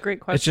 It's a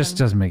great question. It just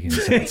doesn't make any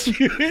sense.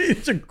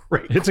 It's a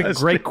great It's a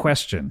great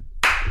question.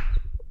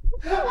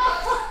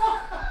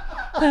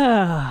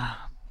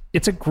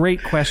 It's a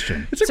great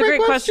question. It's a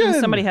great question.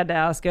 Somebody had to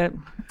ask it.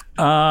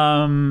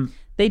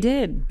 They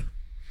did.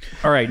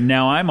 All right,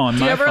 now I'm on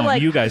my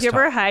phone. You guys do you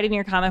ever hide in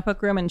your comic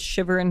book room and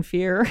shiver in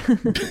fear?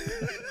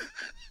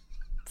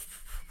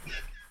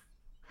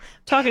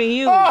 Talking to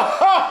you.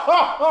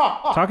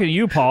 Talking to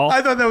you, Paul.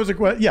 I thought that was a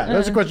question. Yeah, that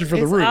was a question for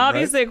the room.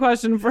 Obviously, a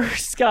question for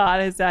Scott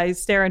as I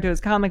stare into his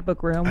comic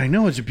book room. I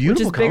know, it's a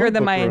beautiful which is bigger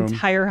than my room.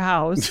 entire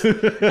house.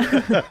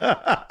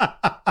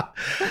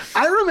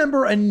 I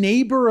remember a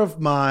neighbor of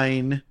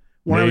mine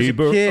when I was a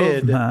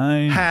kid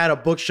had a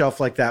bookshelf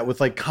like that with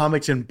like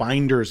comics and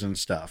binders and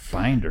stuff.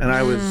 And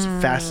I was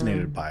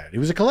fascinated by it. He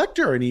was a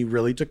collector and he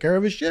really took care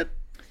of his shit.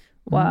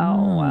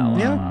 Wow.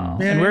 Yeah.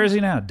 And where is he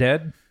now?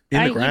 Dead?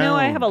 In the ground.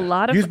 I have a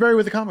lot of... He was buried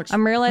with the comics.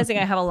 I'm realizing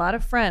I have a lot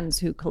of friends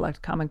who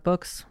collect comic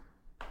books.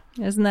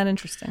 Isn't that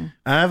interesting?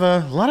 I have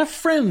a lot of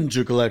friends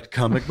who collect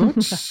comic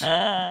books.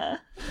 What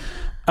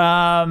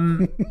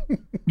do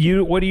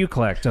you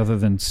collect other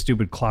than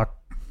stupid clock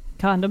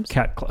condoms?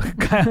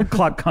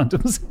 Clock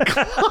condoms.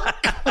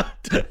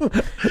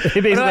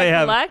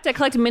 I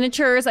collect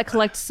miniatures. I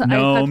collect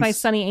my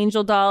Sunny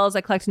Angel dolls.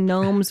 I collect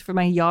gnomes for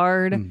my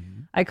yard.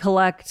 I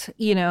collect,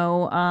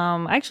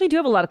 I actually do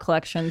have a lot of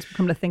collections,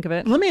 come to think of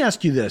it. Let me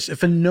ask you this.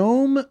 If a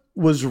gnome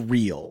was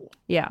real,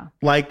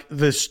 like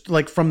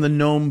from the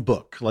gnome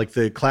book, like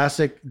the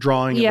classic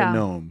drawing of a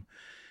gnome,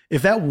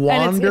 if that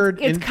wandered...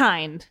 It's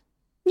kind.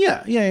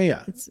 Yeah.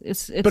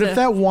 It's if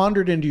that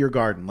wandered into your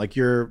garden, like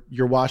you're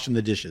washing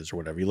the dishes or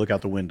whatever, you look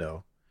out the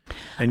window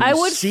and I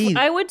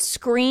would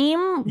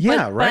scream. Yeah,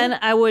 but right. Then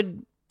I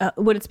would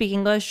it speak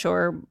English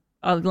or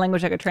a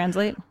language I could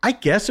translate? I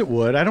guess it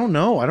would. I don't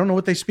know. I don't know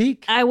what they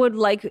speak. I would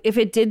if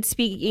it did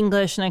speak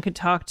English and I could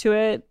talk to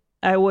it,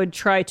 I would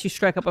try to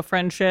strike up a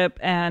friendship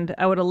and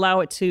I would allow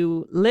it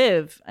to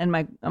live on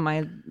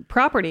my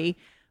property,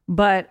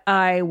 but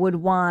I would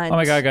want... Oh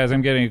my God, guys,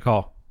 I'm getting a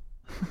call.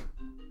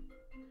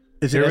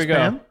 Is it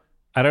spam? Go.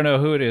 I don't know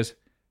who it is.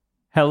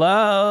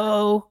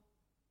 Hello?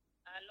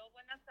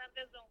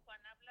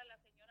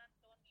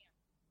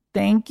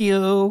 Thank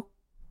you.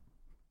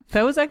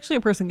 That was actually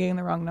a person getting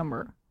the wrong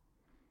number.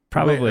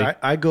 Probably. Wait,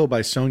 I go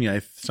by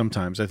Sonia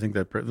sometimes. I think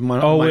that... were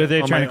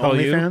they trying to call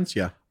you? OnlyFans?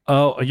 Yeah.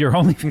 Oh, your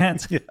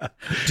OnlyFans? Yeah.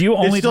 Do you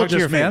only talk to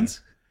your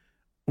fans?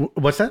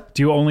 What's that?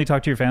 Do you only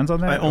talk to your fans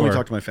on that? I only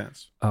talk to my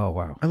fans. Oh,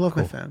 wow. I love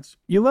my fans.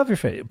 You love your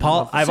fans.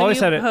 Paul, I've always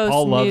said it.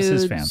 Paul loves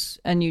his fans.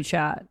 And you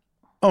chat.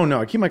 Oh,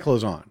 no. I keep my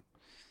clothes on.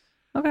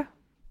 Okay.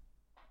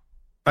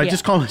 I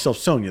just call myself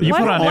Sonia. You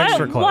put on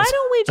extra clothes. Why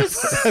don't we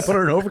just... I put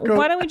on an overcoat.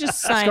 Why don't we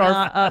just sign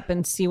up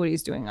and see what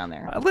he's doing on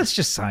there? Let's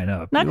just sign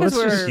up. Not because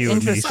we're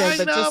interested,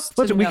 but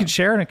just... we could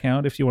share an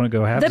account if you want to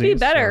go have. That'd be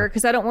better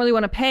because I don't really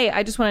want to pay.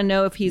 I just want to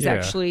know if he's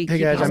actually... Hey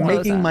guys, I'm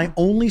making my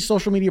only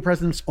social media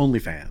presence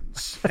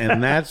OnlyFans.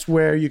 And that's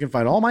where you can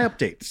find all my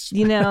updates.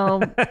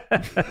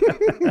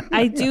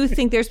 I do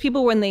think there's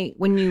people when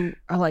you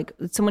are like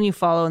someone you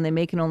follow and they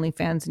make an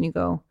OnlyFans and you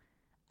go,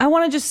 I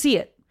want to just see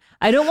it.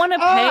 I don't want to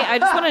pay. I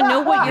just want to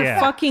know what you're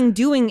fucking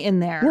doing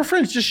in there. We're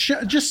friends. Just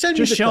send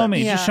me the show clips.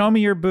 me. Yeah. Just show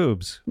me your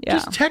boobs. Yeah.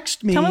 Just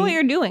text me. Tell me what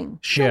you're doing.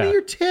 Show me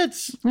your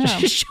tits. Yeah.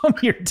 Just show me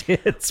your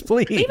tits,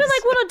 please. Even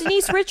like when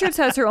Denise Richards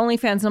has her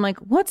OnlyFans, and I'm like,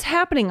 what's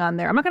happening on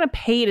there? I'm not going to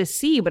pay to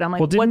see, but I'm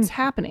like, what's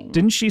happening?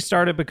 Didn't she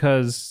start it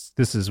because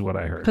this is what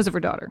I heard? Because of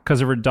her daughter.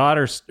 Because of her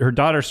daughter. Her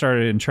daughter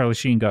started, and Charlie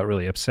Sheen got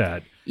really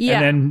upset.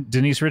 Yeah. And then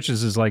Denise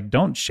Richards is like,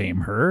 don't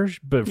shame her,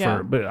 but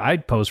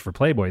I'd pose for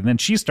Playboy. And then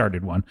she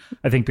started one,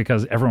 I think,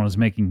 because everyone was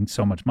making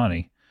so much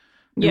money.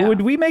 Yeah.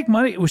 Would we make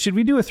money? Should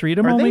we do a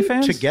Freedom OnlyFans?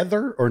 Are they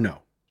together or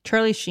no?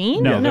 Charlie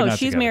Sheen? No, she's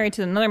together. Married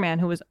to another man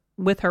who was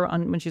with her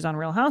when she's on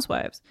Real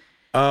Housewives.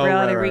 Oh,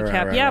 Reality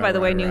recap. By the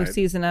way, new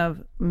season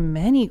of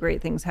many great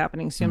things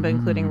happening soon, but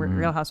including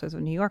Real Housewives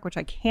of New York, which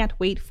I can't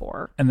wait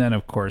for. And then,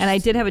 of course... And I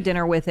did have a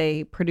dinner with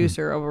a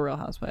producer of a Real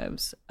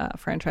Housewives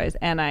franchise,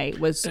 and I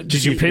was...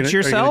 Did you pitch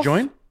yourself? Are you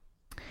gonna join?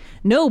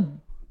 No,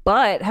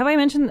 but have I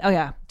mentioned... Oh,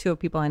 yeah. 2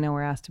 people I know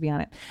were asked to be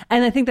on it.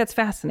 And I think that's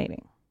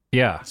fascinating.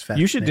 Yeah.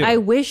 You should do it. I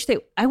wish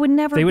I would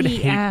never they would be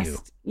hate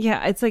asked. You.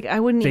 Yeah, it's like I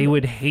wouldn't... They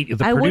would hate you.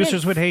 The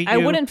producers would hate you. I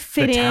wouldn't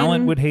fit in. The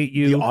talent would hate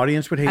you. The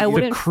audience would hate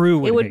you. The crew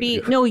would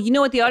hate you. No, you know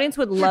what? The audience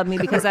would love me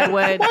because I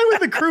would... Why would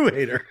the crew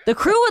hate her? The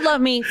crew would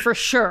love me for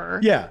sure.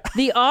 Yeah.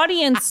 The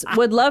audience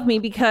would love me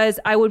because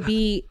I would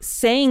be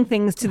saying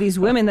things to these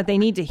women that they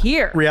need to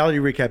hear. Reality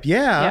recap.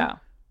 Yeah.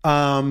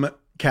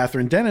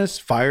 Catherine Dennis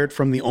fired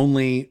from the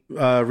only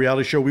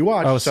reality show we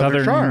watched,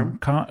 Southern Charm.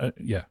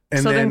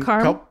 And Southern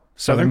Charm?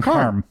 Southern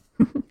Charm.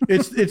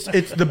 It's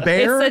the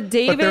bear. It's a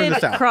David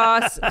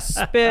Cross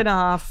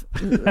spinoff.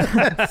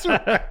 That's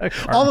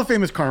right. All the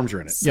famous Carms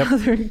are in it. Yep.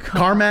 Southern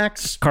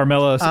Carmax,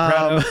 Carmela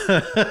Soprano.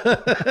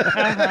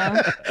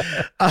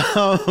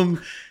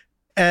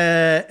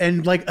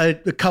 And like a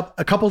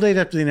couple days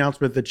after the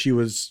announcement that she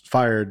was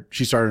fired,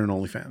 she started an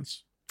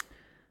OnlyFans.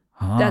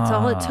 That's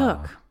all it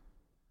took.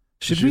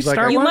 Should we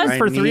start one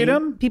for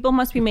Freedom? People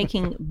must be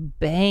making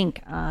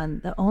bank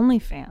on the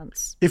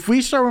OnlyFans. If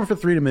we start one for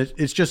Freedom,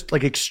 it's just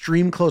like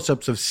extreme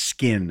close-ups of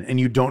skin, and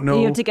you don't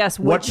know you have to guess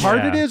what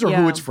part it is or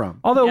who it's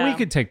from. Although we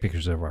could take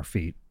pictures of our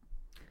feet.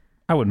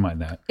 I wouldn't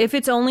mind that. If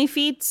it's only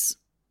feet,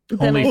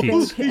 then Only I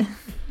feet. think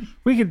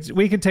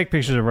We could take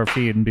pictures of our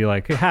feet and be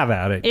like, have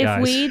at it, if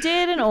guys. we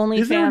did an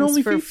Is there an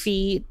OnlyFans for OnlyFeet?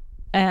 feet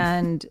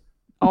and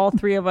all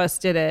three of us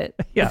did it,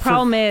 Yeah. the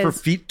problem is For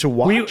feet to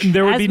watch.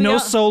 there would As be we no all-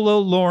 solo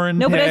Lauren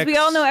no, but as we pics.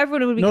 all know,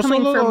 everyone would be No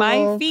coming solo, for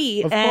my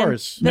feet, of and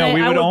course. then No,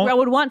 we would I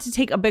would want to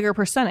take a bigger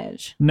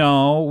percentage.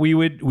 No, we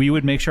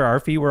would make sure our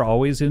feet were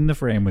always in the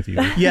frame with you.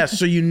 Yes,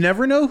 so you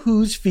never know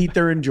whose feet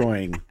they're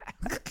enjoying.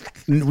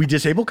 We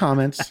disable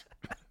comments.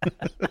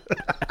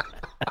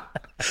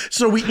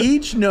 So we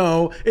each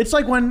know. It's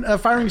like when a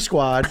firing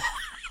squad.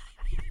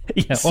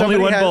 Yeah, only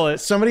one bullet.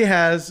 Somebody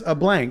has a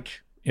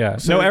blank. Yeah.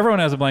 So- No, everyone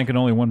has a blank and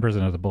only one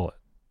person has a bullet.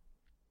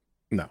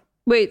 No.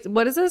 Wait,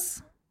 what is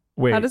this?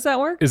 Wait. How does that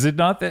work? Is it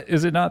not that?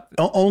 Is it not?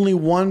 Only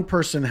one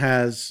person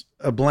has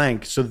a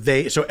blank, so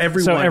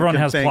everyone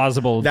has can think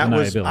plausible that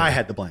was deniability. I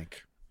had the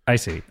blank. I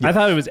see. I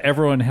thought it was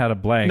everyone had a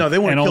blank. No, they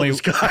want and to kill only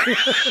this guy.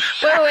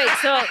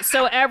 Wait.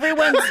 So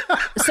everyone's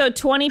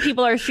 20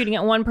 people are shooting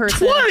at one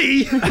person.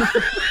 20.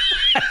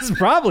 It's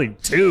probably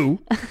two.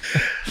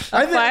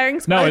 Firing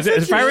squad. No,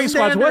 it's firing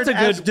squads. What's a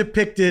As good?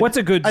 depicted? What's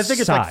a good I think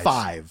it's like size?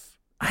 5.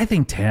 I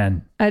think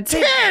 10. I'd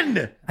say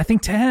 10 I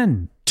think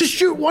 10. to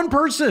shoot one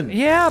person.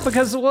 Yeah,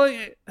 because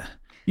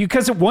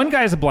because one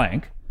guy's a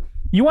blank.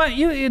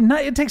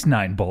 It takes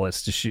 9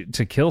 bullets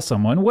to kill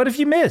someone. What if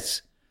you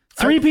miss?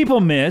 3 people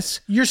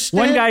miss.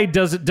 One guy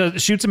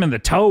shoots him in the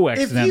toe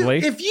accidentally.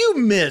 If you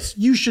miss,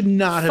 you should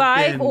not have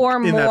 5 been or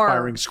in that more.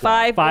 firing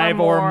squad. 5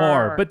 or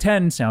more. But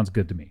 10 sounds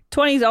good to me.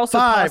 20 is also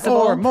 5 possible.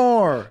 or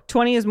more.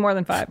 20 is more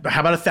than 5.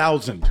 How about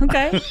 1,000?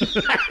 Okay.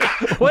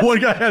 One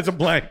guy has a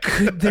blank.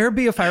 Could there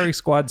be a firing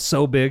squad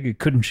so big it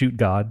couldn't shoot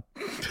God?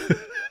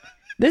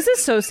 This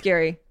is so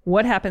scary.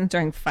 What happens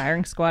during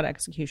firing squad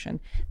execution?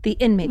 The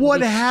inmate will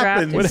What be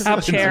happens? strapped What into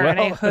happens? the chair, and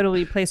Well- a hood will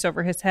be placed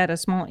over his head. A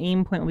small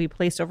aim point will be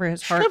placed over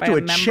his heart Strapped by to a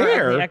a member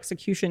chair? of the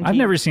execution team. I've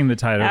never seen the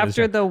title.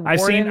 After the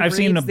I've seen warden I've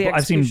seen reads the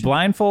I've seen execution.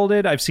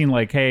 blindfolded. I've seen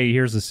like, hey,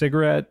 here's a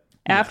cigarette.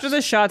 After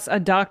the shots, a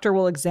doctor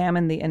will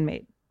examine the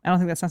inmate. I don't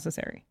think that's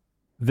necessary.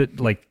 That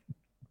like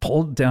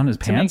pulled down his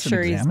To make pants sure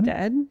and he's examined it?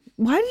 dead?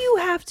 Why do you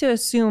have to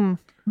assume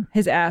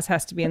his ass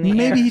has to be in the air?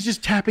 Maybe he's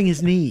just tapping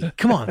his knee.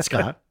 Come on,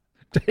 Scott.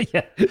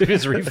 Yeah,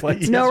 his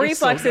reflexes. no are so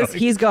reflexes. going.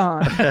 He's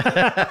gone.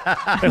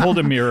 I hold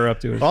a mirror up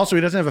to it. Also,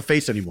 he doesn't have a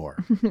face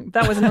anymore.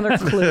 That was another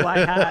clue I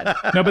had.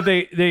 No, but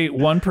they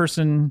one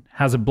person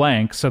has a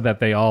blank so that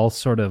they all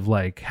sort of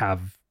like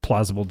have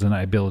plausible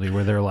deniability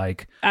where they're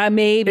like,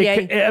 Maybe I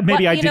didn't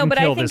but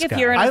kill I think this if guy.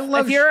 you're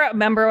if you're a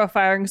member of a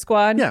firing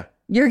squad, Yeah.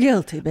 you're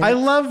guilty. Babe. I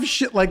love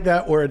shit like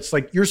that where it's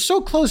like you're so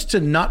close to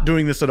not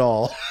doing this at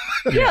all.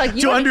 yeah, like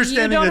you to don't-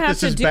 understanding you don't that have this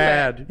to is do it.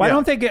 bad. why Yeah.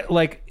 don't they get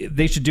like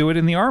they should do it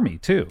in the army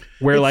too,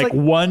 where It's like like-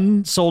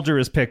 one soldier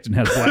is picked and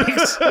has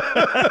blanks.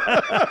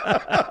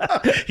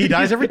 He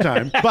dies every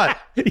time, but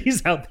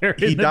He's out there.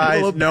 he in the middle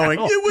dies of knowing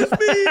battle. it was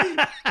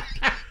me.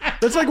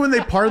 That's like when they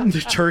pardon the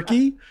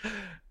turkey.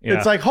 Yeah.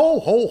 It's like ho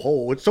ho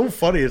ho. It's so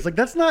funny. It's like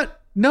that's not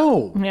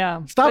no.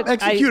 Yeah. Stop But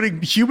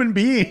executing human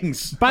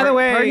beings. By the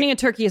way, Pardoning a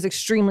turkey is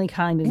extremely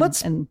kind and,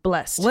 Let's- and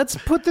blessed. let's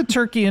put the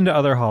turkey into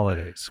other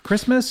holidays.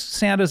 Christmas,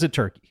 Santa's a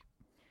turkey.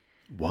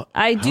 What?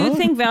 I do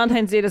think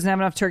Valentine's Day doesn't have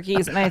enough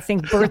turkeys, and I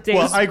think birthdays.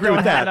 Well, I agree don't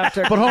with have enough that.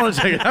 turkeys. But hold on a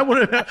second. I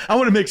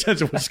want to make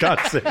sense of what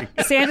Scott's saying.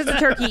 Santa's a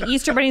turkey.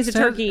 Easter Bunny's a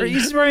turkey.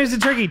 Easter Bunny is a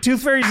turkey.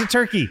 Tooth Fairy's a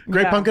turkey.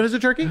 Great Yeah. Pumpkin is a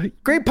turkey?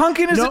 Great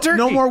Pumpkin is No, a turkey.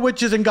 no more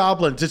witches and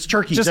goblins. It's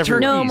turkeys Just everywhere.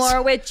 No turkeys.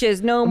 more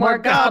witches. No more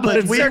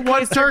Goblins. goblins. We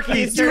want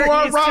turkeys. You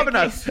are robbing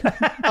us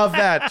of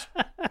that.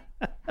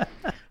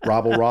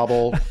 Robble,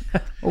 robble.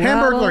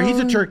 Hamburglar, he's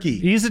a turkey.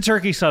 He's a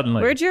turkey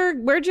suddenly. Where'd your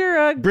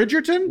Bridgerton?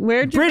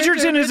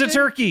 Bridgerton is a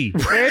turkey.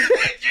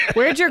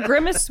 Where'd your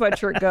Grimace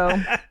sweatshirt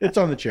go? It's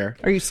on the chair.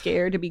 Are you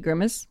scared to be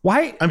Grimace?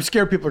 Why I'm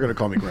scared people are going to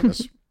call me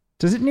Grimace.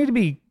 does it need to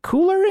be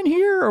cooler in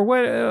here, or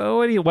what?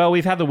 What do you? Well,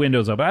 we've had the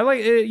windows open. I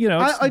like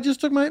it's- I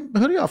just took my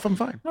hoodie off. I'm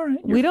fine. all right.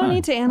 We don't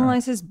need to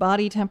analyze his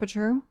body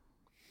temperature.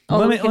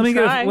 Let me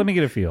get try. let me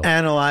get a feel.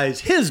 Analyze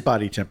his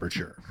body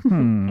temperature.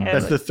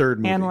 That's the third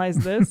movie. Analyze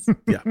this.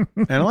 Yeah.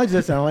 Analyze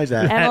this, analyze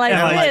that.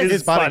 Analyze this.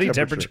 his body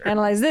temperature.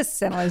 Analyze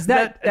this. Analyze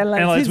that.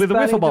 Analyze his with a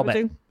body wiffle ball bat.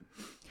 temperature.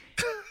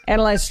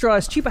 Analyze straw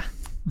is cheaper.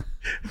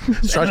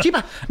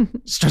 Chiba.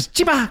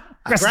 Chiba,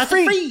 grass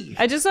free.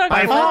 I just saw,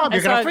 Buy farm, I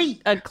you're gonna saw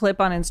free. a clip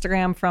on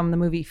Instagram from the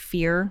movie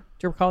Fear.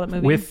 Do you recall that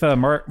movie? With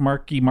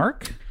Marky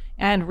Mark.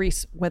 and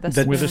Reese with That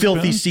a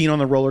filthy scene on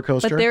the roller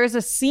coaster. But there is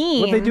a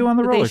scene. What'd they do on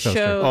the that roller they coaster?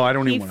 show Oh, I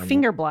don't he even wanna-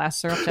 finger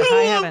blasts her up to I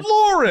high love heaven.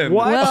 Lauren.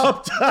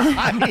 What?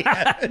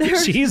 Well,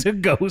 She's a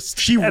ghost.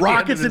 She at the end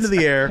rockets of into this.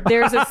 the air.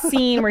 there's a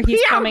scene where he's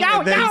coming.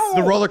 Then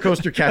the roller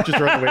coaster catches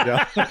her on the way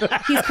down.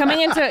 He's coming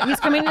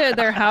into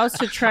their house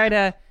to try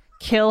to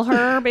kill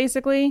her,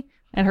 basically,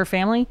 and her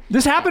family.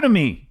 This happened to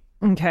me.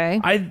 Okay,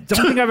 I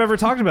don't think I've ever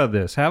talked about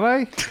this. Have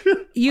I?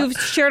 you've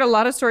shared a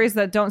lot of stories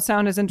that don't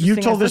sound as interesting.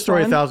 You've told as this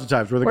story one. 1,000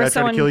 times where the Where guy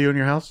tried to kill you in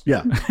your house.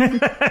 Yeah.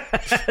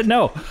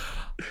 No.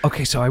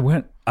 Okay, so I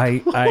went.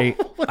 I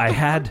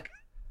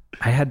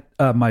had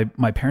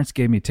my parents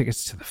gave me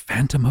tickets to the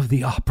Phantom of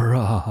the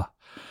Opera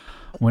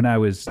when I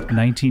was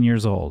 19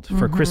 years old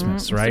for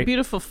Christmas, right?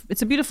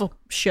 It's a beautiful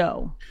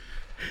show.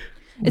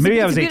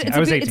 Maybe I was 18. I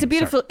was 18. It's a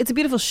beautiful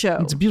show.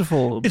 It's a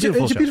beautiful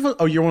beautiful.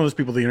 Oh, you're one of those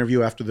people they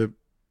interview after the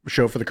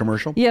show for the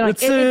commercial. Yeah, like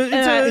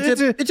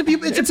it's a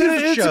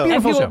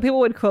beautiful show. People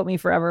would quote me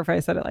forever if I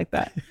said it like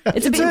that.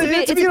 It's a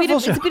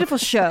beautiful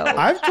show.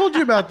 I've told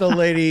you about the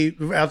lady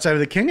outside of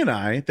The King and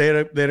I. They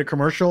had a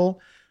commercial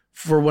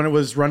for when it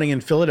was running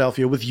in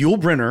Philadelphia with Yul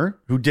Brynner,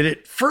 who did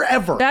it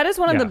forever. That is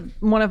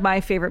one of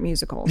my favorite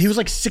musicals. He was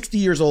like 60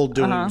 years old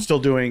still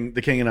doing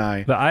The King and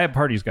I. The I Have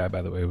Parties guy,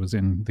 by the way, was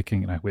in The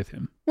King and I with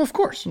him. Well, of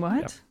course.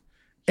 What? Yep.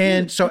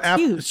 And so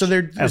it's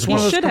one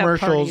of those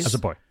commercials. As a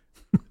boy.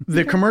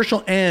 The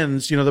commercial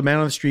ends, the Man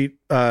on the Street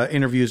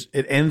interviews,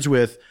 it ends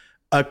with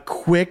a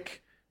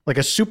quick, like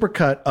a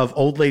supercut of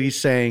old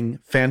ladies saying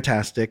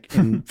fantastic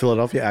in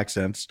Philadelphia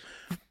accents.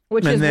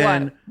 Which is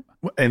what?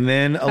 And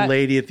then a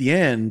lady at the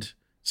end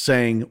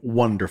saying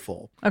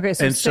wonderful. Okay,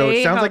 so it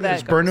sounds like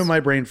it's burned in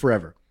my brain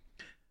forever.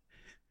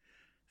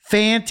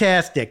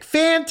 Fantastic,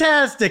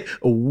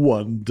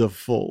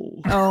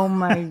 wonderful. Oh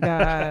my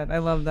God. I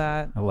love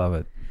that. I love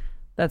it.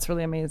 That's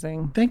really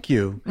amazing. Thank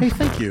you. Hey,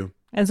 thank you.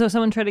 And so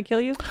someone tried to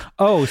kill you?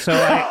 Oh, so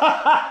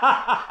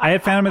I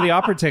had Phantom of the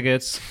Opera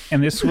tickets,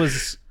 and this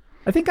was...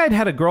 I think I'd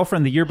had a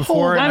girlfriend the year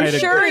before. I'm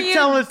sure you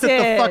tell us that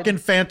the fucking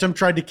Phantom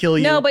tried to kill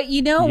you. No, but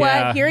you know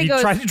what? Here he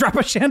goes. Tried to drop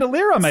a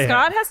chandelier on my head.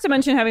 Scott has to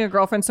mention having a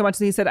girlfriend so much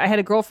that he said, I had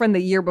a girlfriend the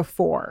year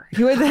before. It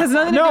has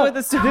nothing to do with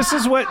the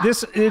story.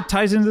 It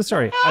ties into the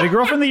story. I had a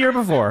girlfriend the year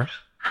before,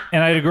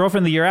 and I had a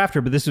girlfriend the year after,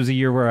 but this was a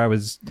year where I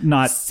was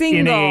not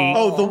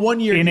single. The 1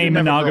 year in a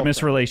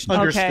monogamous relationship.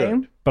 Understood.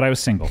 Okay. But I was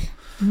single.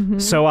 Mm-hmm.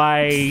 So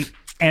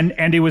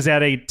and it was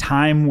at a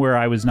time where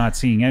I was not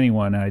seeing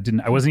anyone,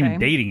 and I wasn't even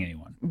dating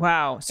anyone.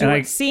 Wow. So you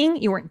weren't seeing,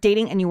 you weren't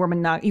dating, and you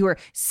were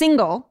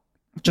single.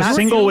 Just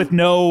single with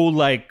no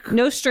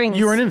strings.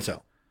 You were an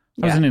incel.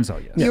 I was an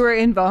incel, yes. You were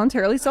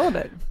involuntarily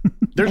celibate.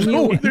 There's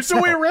no way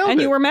around it.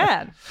 And you were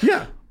mad.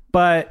 Yeah.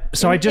 But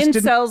so I just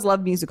incels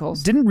love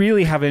musicals. Didn't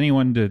really have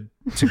anyone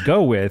to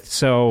go with.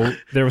 So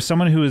there was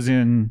someone who was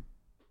in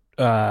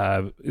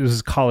it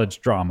was college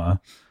drama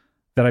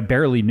that I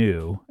barely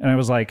knew, and I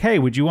was like, "Hey,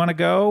 would you want to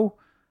go?"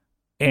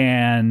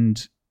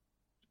 And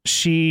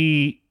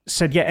she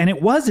said, yeah. And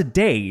it was a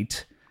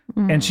date.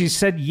 And she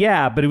said,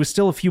 yeah, but it was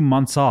still a few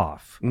months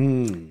off.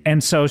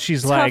 And so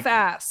she's like, tough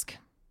ask.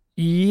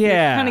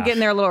 Yeah. Kind of getting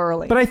there a little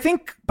early. But I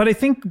think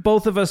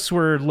both of us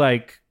were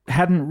like,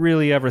 hadn't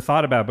really ever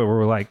thought about, but we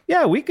were like,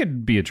 yeah, we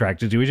could be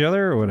attracted to each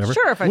other or whatever.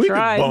 Sure, if I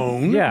tried. Could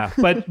bone. Yeah.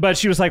 But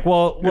she was like,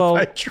 well,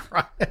 if I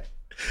tried.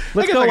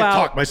 Let's go out.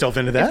 Talk myself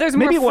into that. If there's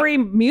more free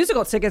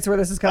musical tickets where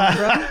this is coming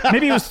from.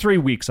 Maybe it was 3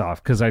 weeks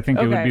off, because I think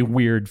it would be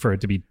weird for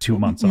it to be 2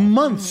 months off.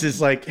 Months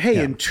is like,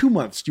 hey, in 2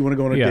 months, do you want to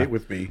go on a date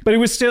with me? But it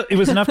was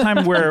enough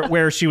time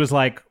where she was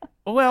like,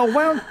 well,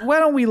 why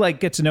don't we like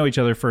get to know each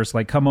other first?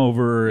 Like, come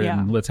over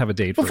and let's have a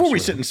date before first, we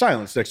sit in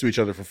silence next to each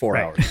other for 4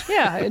 hours.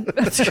 Yeah,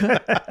 that's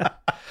good.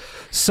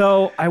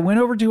 So I went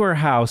over to her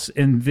house,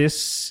 and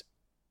this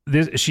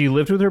she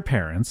lived with her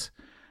parents.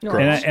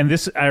 And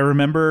this, I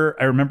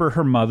remember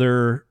her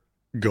mother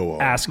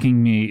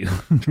asking me,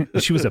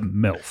 she was a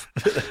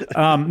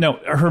MILF. No,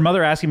 her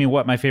mother asking me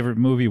what my favorite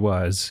movie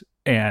was,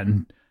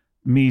 and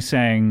me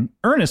saying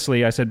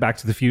earnestly, I said Back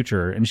to the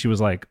Future, and she was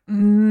like,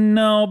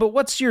 no, but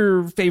what's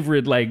your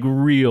favorite like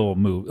real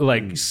movie,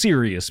 like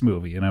serious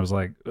movie? And I was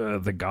like,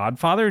 The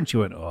Godfather, and she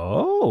went,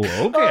 oh,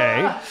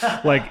 okay,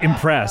 like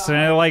impressed. And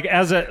I like,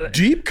 as a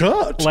deep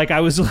cut, like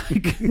I was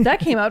like, that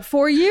came out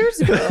 4 years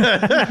ago.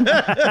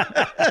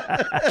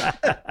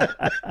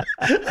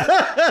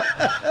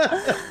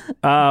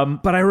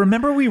 But I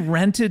remember we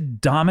rented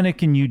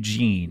Dominic and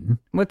Eugene.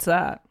 What's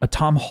that? A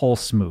Tom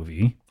Hulce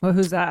movie. Well,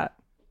 who's that?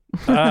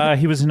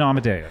 He was in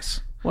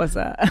Amadeus. What's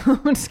that?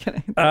 I'm just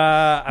kidding.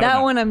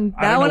 That one I'm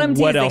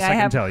teasing. I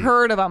have tell you.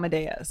 heard of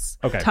Amadeus.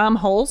 Okay. Tom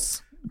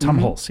Hulce. Tom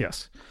Hulce,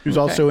 yes. Who's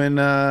also in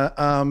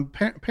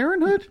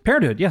Parenthood?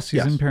 Parenthood, yes.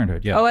 He's in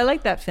Parenthood, yeah. Oh, I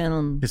like that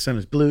film. His son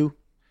is blue.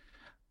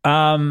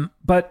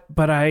 But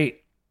I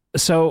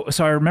so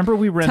I remember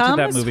we rented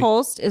that movie.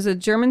 Thomas Hulce is a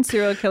German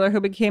serial killer who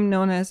became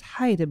known as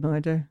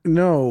Heidemörder.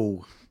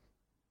 No.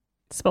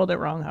 Spelled it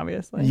wrong,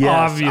 obviously.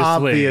 Yes,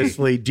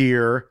 obviously,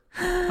 dear.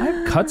 I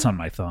have cuts on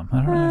my thumb. I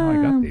don't know how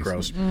I got these.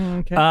 Gross.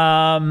 Okay.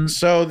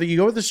 So you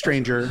go with a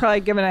stranger. Probably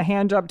giving a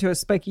hand job to a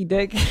spiky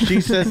dick. She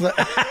says,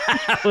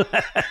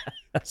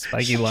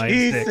 spiky line.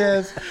 She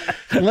says,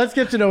 let's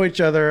get to know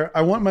each other.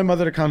 I want my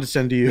mother to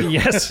condescend to you.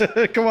 Yes.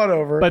 Come on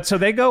over. But so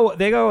they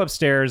go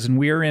upstairs, and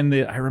we're in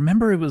I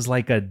remember it was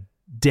like a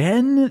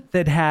den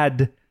that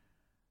had,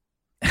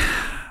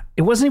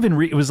 it wasn't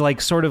even, it was like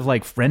sort of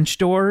like French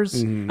doors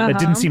that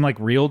didn't seem like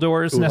real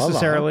doors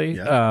necessarily.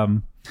 Yeah.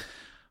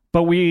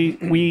 But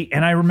we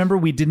and I remember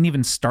we didn't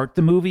even start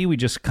the movie. We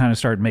just kind of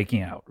started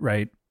making out,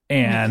 right?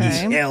 And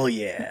hell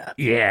yeah.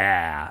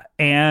 Yeah.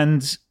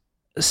 And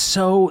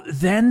so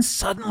then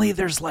suddenly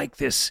there's like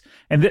this,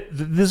 and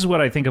this is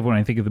what I think of when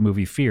I think of the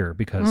movie Fear,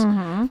 because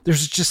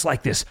there's just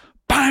like this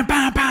bang,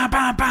 bang, bang,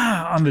 bang,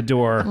 bang on the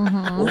door,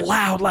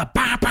 loud,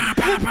 bang, bang, bang.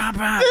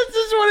 This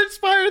is what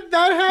inspired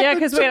that happened. Yeah,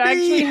 because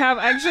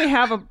I actually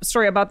have a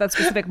story about that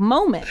specific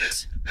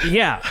moment.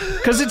 Yeah,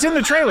 because it's in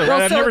the trailer.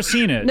 Right? I've never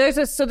seen it. There's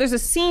a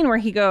scene where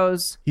he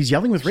goes. He's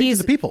yelling with rage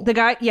to the people. The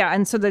guy, yeah,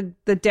 and so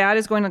the dad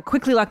is going to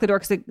quickly lock the door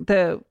because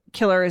the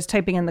killer is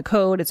typing in the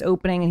code. It's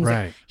opening, and he's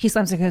like, he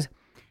slams it because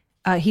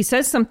he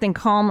says something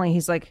calmly.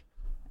 He's like,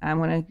 "I'm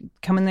going to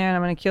come in there and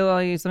I'm going to kill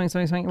all you."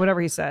 Something, whatever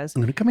he says.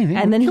 I'm going to come in here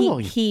and then kill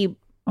all you.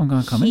 I'm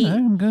going to come in there.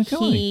 I'm going to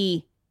kill you.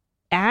 He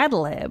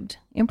ad-libbed,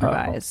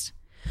 improvised.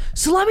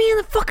 So let me in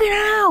the fucking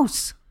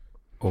house.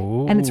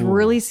 Oh. And it's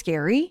really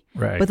scary.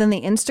 Right. But then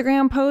the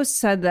Instagram post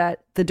said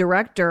that the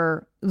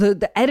director,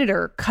 the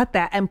editor cut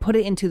that and put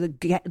it into the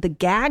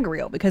gag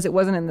reel because it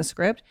wasn't in the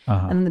script.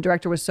 And then the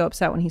director was so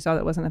upset when he saw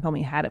that it wasn't in the film,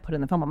 he had it put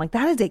in the film. I'm like,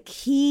 that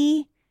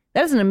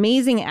is an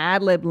amazing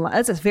ad lib.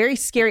 That's a very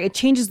scary. It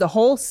changes the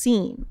whole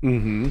scene.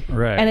 Mm-hmm.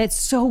 Right. And it's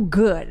so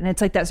good. And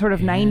it's like that sort of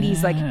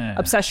 90s like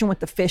obsession with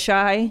the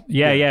fisheye.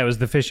 Yeah, it was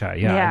the fisheye.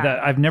 Yeah.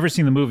 I've never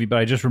seen the movie, but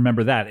I just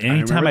remember that.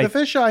 Anytime the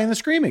fisheye and the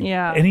screaming.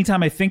 Yeah.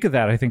 Anytime I think of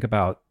that, I think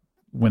about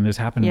when this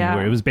happened to me,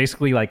 where it was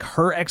basically like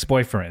her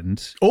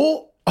ex-boyfriend.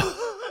 Oh.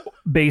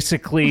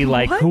 Basically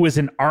like who was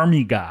an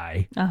army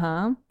guy.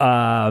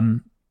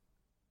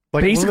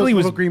 Like basically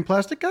little green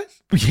plastic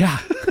guys? Yeah.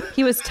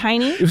 He was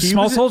tiny. It was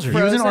small soldier.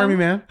 He was an army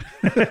man.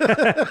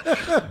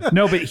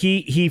 No, but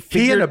he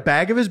figured, he and a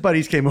bag of his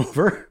buddies came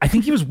over. I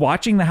think he was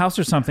watching the house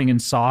or something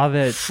and saw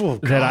that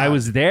that I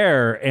was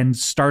there and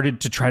started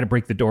to try to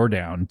break the door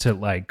down to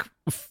like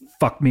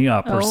fuck me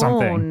up or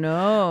something. Oh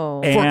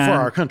no. For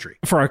our country.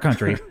 For our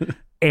country.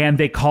 And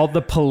they called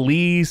the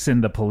police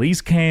and the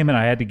police came and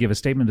I had to give a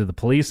statement to the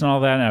police and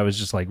all that. And I was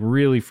just like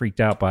really freaked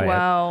out by it.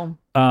 Wow.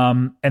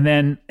 And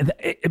then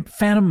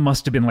Phantom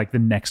must have been like the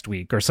next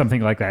week or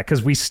something like that.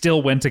 Cause we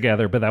still went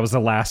together, but that was the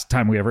last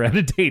time we ever had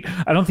a date.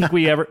 I don't think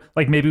we ever,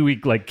 like maybe we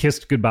like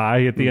kissed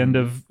goodbye at the end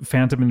of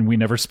Phantom and we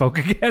never spoke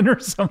again or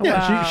something.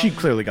 Yeah, Wow. she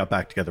clearly got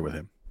back together with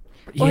him.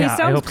 Well, yeah, he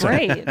sounds I hope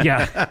great. So.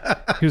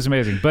 Yeah, he was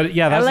amazing. But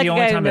yeah, that's I like the a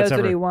only guy who time knows that's what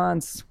ever. he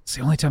wants. It's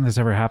the only time that's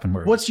ever happened.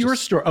 Where What's your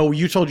story? Oh,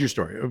 you told your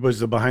story. It was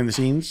the behind the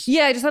scenes?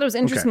 Yeah, I just thought it was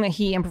interesting that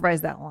he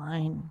improvised that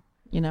line,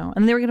 you know,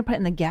 and they were going to put it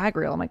in the gag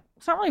reel. I'm like,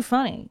 it's not really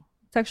funny.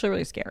 It's actually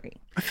really scary.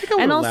 I think I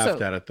would have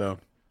laughed at it though.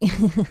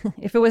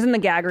 If it was in the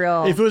gag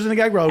reel. If it was in the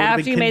gag reel,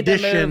 after you made the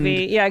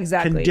movie. Yeah,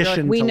 exactly.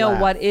 Like, we know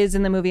laugh. what is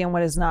in the movie and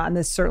what is not, and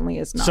this certainly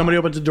is not. Somebody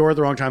opens the door at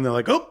the wrong time. They're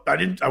like, "Oh,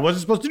 I wasn't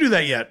supposed to do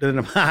that yet." And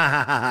then,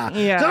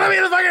 yeah. So let me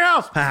in the fucking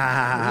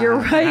house. You're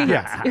right.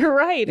 Yeah. You're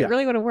right. Yeah. It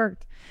really would have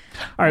worked.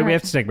 All right, we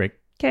have to take a break.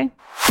 Okay.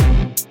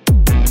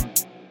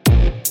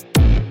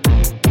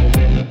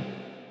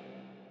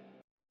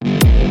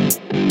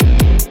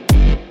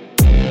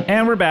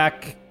 And we're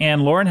back,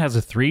 and Lauren has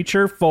a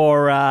threecher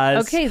for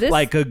us. Okay, this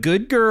like a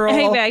good girl.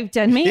 Hey, I've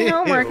done my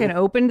homework and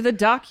opened the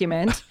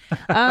document.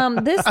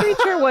 This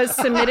feature was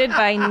submitted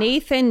by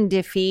Nathan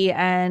Diffie,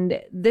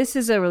 and this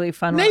is a really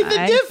fun one. Nathan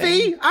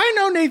Diffie? I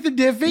know Nathan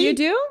Diffie. You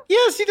do?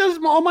 Yes, he does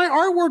all my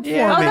artwork for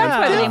me. Oh,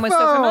 that's why the name was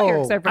so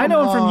familiar. I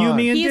know him from You,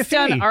 Me, and He's Diffie.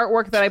 done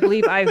artwork that I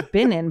believe I've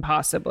been in,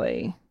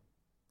 possibly.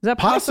 Is that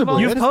possible?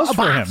 You've posed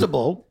for him.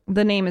 Possible.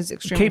 The name is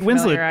extremely Kate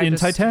familiar. Winslet in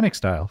Titanic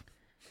style.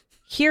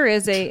 Here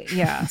is a,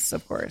 yes,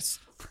 of course.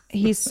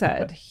 He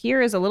said, here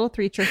is a little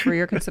feature for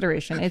your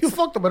consideration. You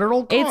fucked up at an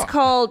old car. It's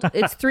called,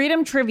 it's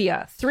Freedom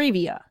Trivia.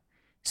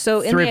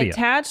 So in the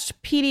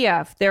attached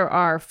PDF, there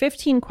are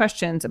 15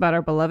 questions about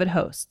our beloved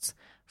hosts.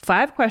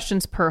 5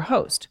 questions per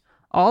host.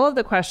 All of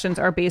the questions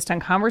are based on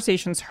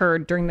conversations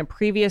heard during the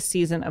previous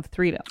season of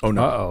Freedom. Oh,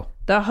 no. Uh-oh.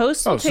 The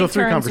hosts will take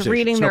turns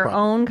reading their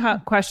own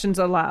questions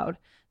aloud.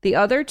 The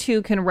other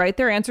 2 can write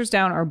their answers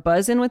down or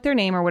buzz in with their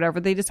name or whatever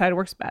they decide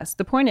works best.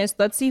 The point is,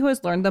 let's see who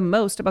has learned the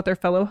most about their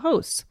fellow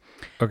hosts.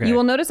 Okay. You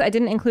will notice I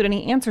didn't include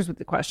any answers with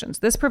the questions.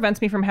 This prevents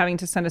me from having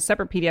to send a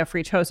separate PDF for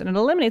each host, and it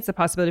eliminates the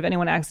possibility of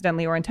anyone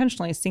accidentally or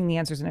intentionally seeing the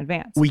answers in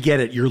advance. We get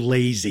it. You're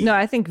lazy. No,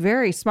 I think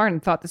very smart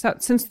and thought this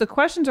out. Since the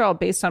questions are all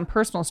based on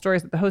personal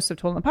stories that the hosts have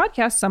told on the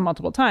podcast, some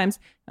multiple times,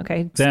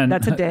 okay, then,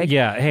 that's a dig.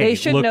 Yeah, hey, they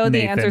should know the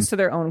Nathan. answers to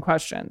their own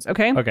questions,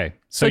 okay? Okay,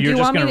 so you're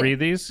just going to read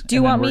these? Do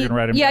you want me?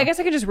 Write them Yeah, down? I guess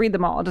I could just read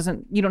them all.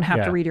 You don't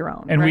have to read your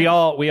own. And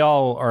right? we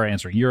all are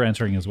answering. You're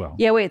answering as well.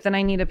 Yeah, wait, then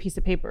I need a piece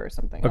of paper or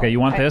something. Okay, you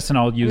want this and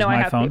I'll use no, my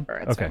I have phone? Paper.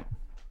 It's Okay.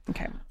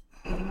 fine.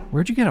 Okay.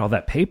 Where'd you get all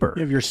that paper?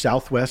 You have your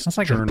Southwest That's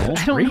like journal.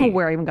 I don't know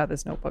where I even got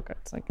this notebook.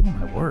 It's like, Oh,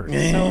 my word.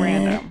 so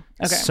random.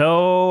 Okay.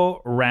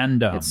 So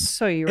random. It's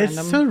so random.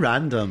 It's so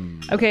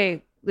random.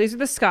 Okay, these are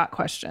the Scott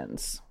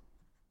questions.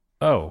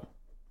 Oh.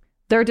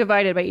 They're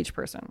divided by each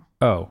person.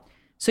 Oh.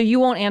 So you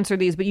won't answer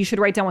these, but you should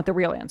write down what the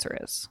real answer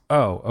is.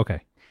 Oh,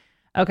 okay.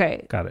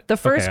 Okay. Got it. The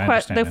first Okay, I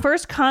understand the now.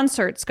 first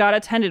concert Scott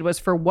attended was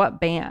for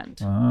what band?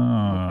 Oh.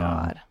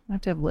 God. I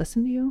have to have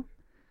listened to you?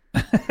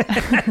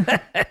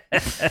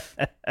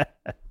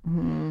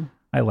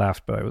 I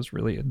laughed, but I was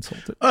really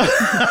insulted.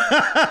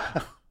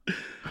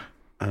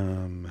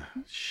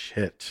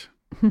 Shit.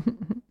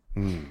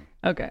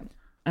 Okay.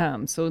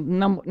 So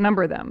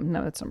number them.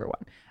 No, that's number 1.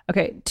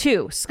 Okay,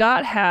 2.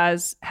 Scott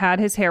has had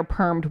his hair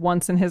permed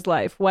once in his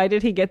life. Why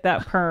did he get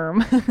that perm?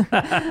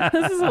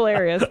 This is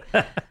hilarious.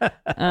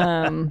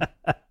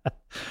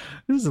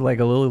 This is like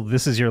a little,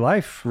 this is your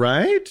life.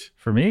 Right?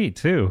 For me,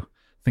 too.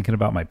 Thinking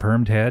about my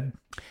permed head.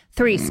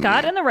 3.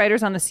 Scott and the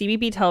writers on the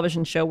CBB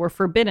television show were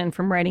forbidden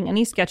from writing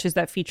any sketches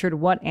that featured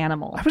what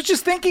animal? I was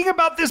just thinking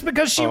about this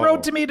because she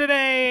wrote to me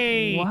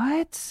today.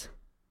 What?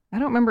 I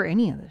don't remember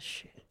any of this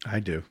shit. I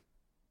do.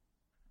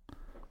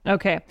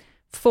 Okay.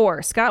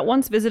 4. Scott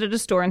once visited a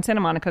store in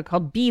Santa Monica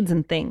called Beads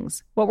and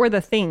Things. What were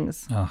the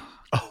things?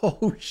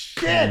 Oh,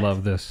 shit. I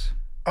love this.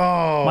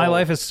 Oh. My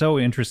life is so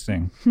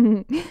interesting.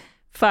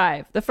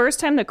 5. The first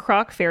time the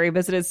Croc Fairy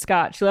visited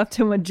Scott, she left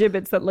him with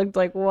gibbets that looked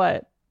like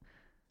what?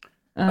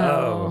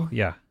 Oh,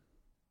 yeah.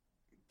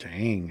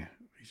 Dang.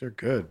 These are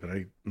good, but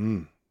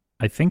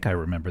I think I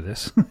remember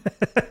this.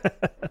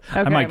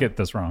 I might get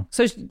this wrong.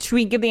 So should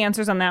we give the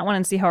answers on that one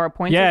and see how our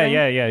points Yeah, are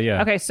doing?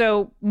 yeah. Okay,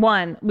 so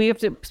 1, we have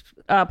to,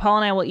 Paul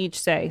and I will each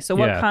say. So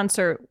what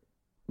concert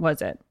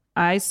was it?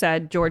 I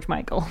said George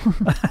Michael.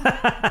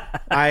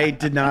 I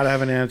did not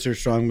have an answer,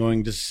 so I'm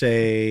going to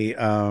say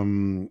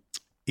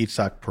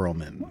Itzhak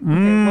Perlman.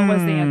 Okay, what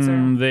was the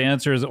answer? The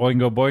answer is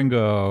Oingo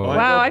Boingo.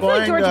 Wow, I feel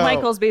like George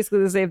Michael's basically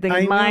the same thing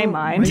in my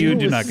mind. You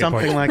do not get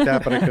something points. like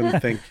that, but I couldn't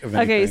think of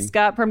anything. Okay,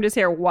 Scott permed his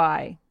hair.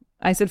 Why?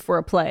 I said for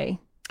a play.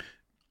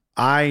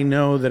 I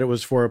know that it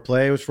was for a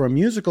play. It was for a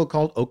musical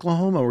called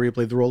Oklahoma, where he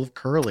played the role of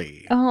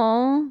Curly.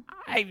 Oh,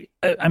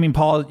 I mean,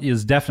 Paul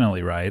is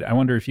definitely right. I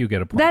wonder if you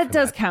get a point. that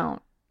does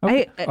count.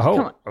 Okay.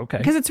 Okay.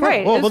 Because it's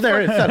right. Well,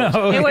 there it is.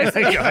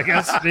 Okay. I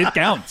guess it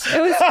counts. It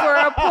was for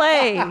a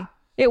play.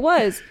 It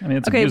was. I mean,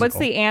 it's a okay, musical. what's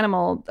the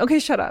animal? Okay,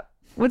 shut up.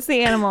 What's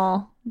the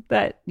animal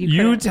that you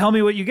couldn't? tell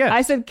me what you get.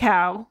 I said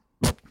cow.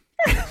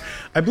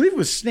 I believe it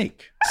was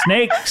snake.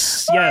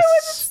 Snakes. Why Yes.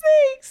 was it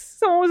snakes?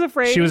 Someone was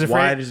afraid. She was afraid.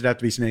 Why does it have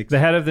to be snakes? The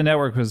head of the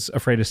network was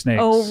afraid of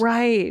snakes. Oh,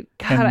 right.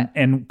 God,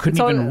 and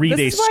couldn't even read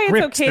a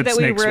script that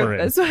snakes were in.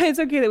 That's why it's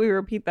okay that we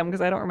repeat them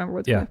because I don't remember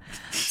what's going on.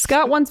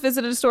 Scott once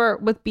visited a store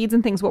with beads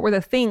and things. What were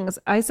the things?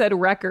 I said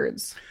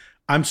records.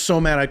 I'm so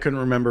mad I couldn't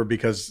remember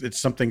because it's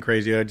something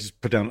crazy. I just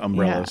put down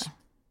umbrellas. Yeah.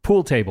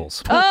 Pool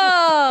tables.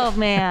 Oh,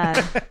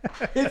 man.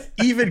 It's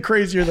even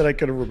crazier that I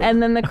could have remembered.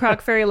 And then the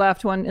Croc Fairy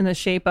left one in the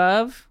shape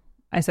of,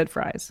 I said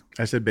fries.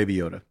 I said Baby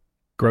Yoda.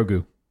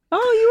 Grogu. Oh,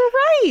 you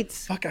were right.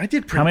 Fuck, I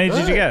did pretty How many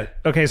good. did you get?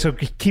 Okay, so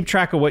keep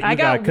track of what you I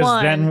got because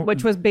one, then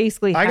which was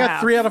basically I half.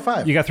 got 3 out of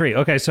 5. you got 3.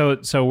 Okay, so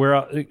we're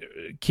all,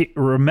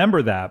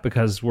 remember that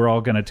because we're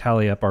all going to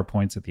tally up our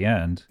points at the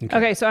end.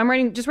 Okay, so I'm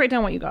writing. Just write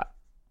down what you got.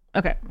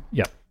 Okay.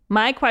 Yep.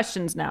 My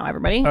questions now,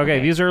 everybody. Okay,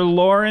 these are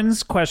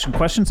Lauren's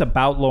questions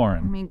about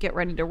Lauren. Let me get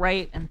ready to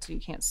write, and so you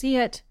can't see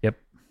it. Yep.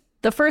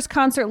 The first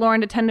concert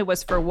Lauren attended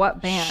was for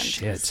what band?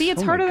 Shit. See,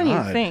 it's Oh harder my than you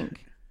God.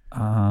 think.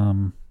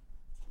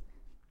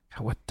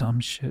 What dumb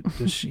shit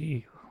does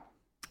she?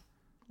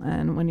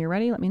 And when you're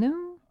ready, let me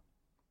know.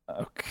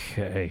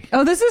 Okay.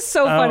 Oh, this is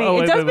so funny.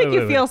 wait, It does wait, make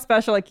you wait. feel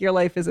special, like your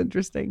life is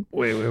interesting.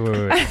 Wait.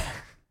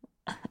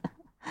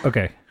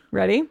 Okay.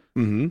 Ready?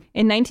 Mm-hmm.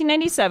 In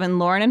 1997,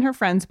 Lauren and her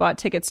friends bought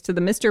tickets to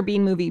the Mr.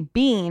 Bean movie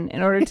Bean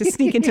in order to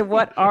sneak into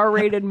what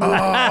R-rated movie? Oh,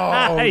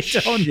 I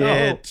don't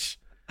know. shit.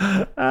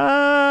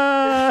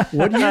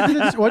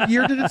 What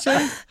year did it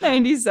say?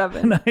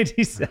 97.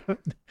 97.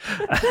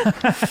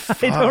 I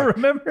don't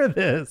remember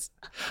this.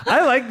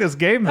 I like this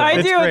game though.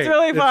 I do. great. It's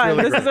really It's fun.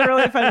 really This is a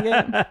really fun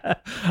game.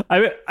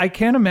 I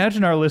can't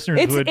imagine our listeners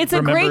would It's a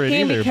remember great it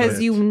game either, because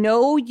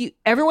but-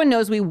 everyone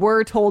knows we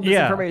were told this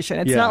Yeah. information.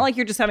 It's Yeah. not like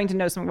you're just having to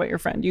know something about your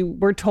friend. You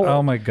were told.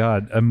 Oh my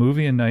God. A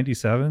movie in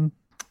 97?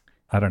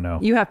 I don't know.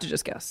 You have to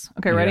just guess.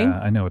 Okay, ready? Yeah,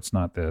 I know it's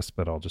not this,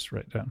 but I'll just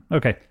write it down.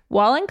 Okay.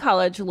 While in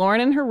college, Lauren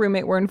and her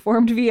roommate were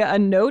informed via a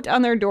note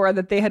on their door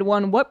that they had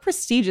won what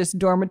prestigious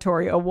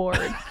dormitory award?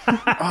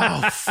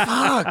 Oh,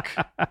 fuck.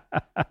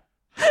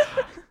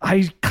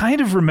 I kind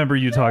of remember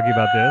you talking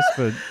about this,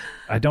 but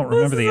I don't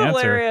remember the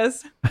answer.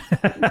 Hilarious.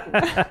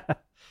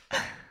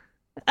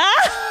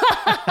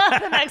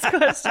 The next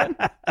question.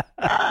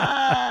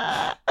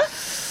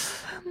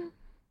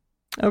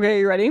 Okay,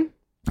 you ready?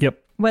 Yep.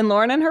 When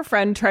Lauren and her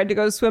friend tried to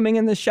go swimming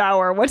in the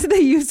shower, what did they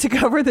use to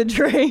cover the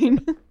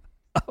drain?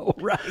 Oh,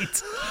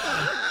 right.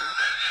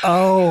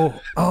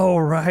 Oh,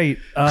 right.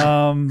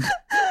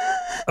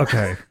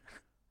 Okay.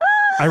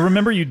 I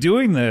remember you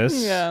doing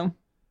this. Yeah.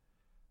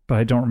 But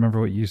I don't remember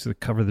what you used to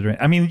cover the drain.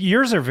 I mean,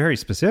 yours are very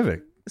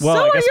specific. Well,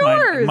 So I guess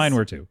are yours. mine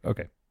were too.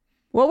 Okay.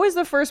 What was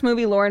the first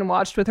movie Lauren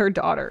watched with her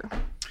daughter?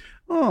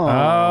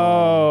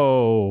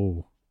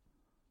 Oh.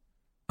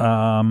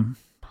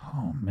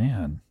 Oh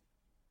man.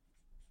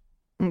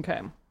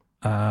 Okay.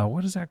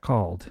 What is that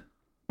called?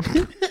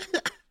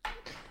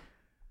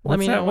 Let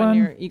me know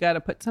when you got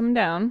to put some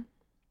down.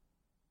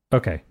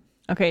 Okay.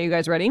 Okay, you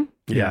guys ready?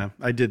 Yeah,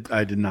 I did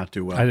not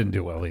do well. I didn't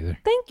do well either.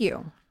 Thank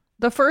you.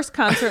 The first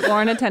concert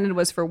Lauren attended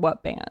was for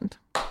what band?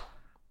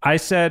 I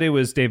said it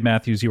was Dave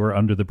Matthews. You were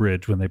under the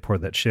bridge when they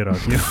poured that shit on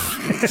you.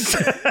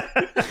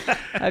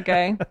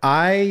 Okay.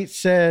 I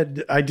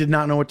said I did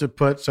not know what to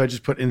put, so I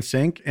just put in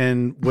sync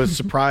and was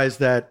surprised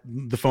that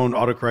the phone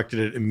autocorrected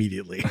it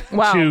immediately.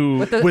 Wow.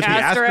 With the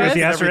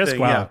asterisk.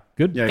 Wow. Yeah.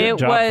 Good. Yeah, It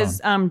job, was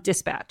phone.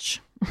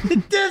 Dispatch.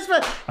 Take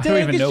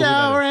a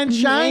shower and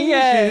shine your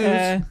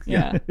shoes.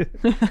 Yeah.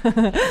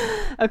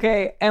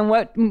 Okay. And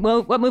what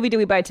movie did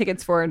we buy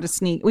tickets for to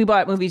sneak? We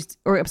bought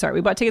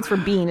tickets for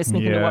Bean to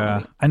sneak into what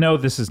movie? I know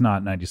this is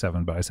not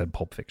 97, but I said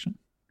Pulp Fiction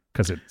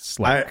because it's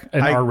like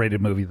an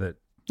R-rated movie that.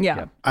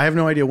 Yeah. I have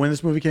no idea when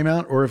this movie came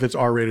out or if it's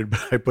R-rated,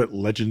 but I put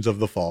Legends of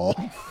the Fall.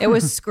 It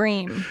was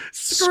Scream.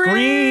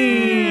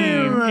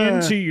 Scream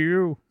into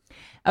you.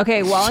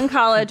 Okay, while in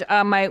college,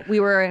 we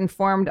were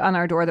informed on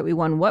our door that we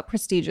won what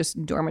prestigious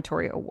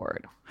dormitory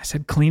award? I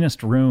said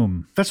cleanest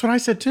room. That's what I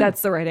said too.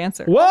 That's the right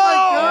answer. Whoa!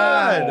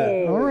 God.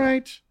 All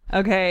right.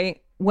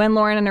 Okay, when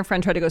Lauren and her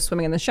friend tried to go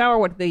swimming in the shower,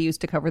 what did they use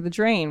to cover the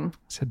drain? I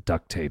said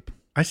duct tape.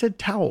 I said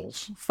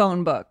towels.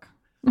 Phone book.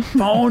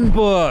 Phone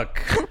book.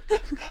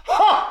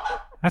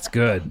 That's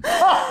good.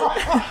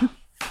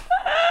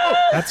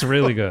 That's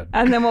really good.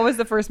 And then what was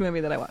the first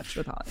movie that I watched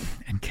with Holly?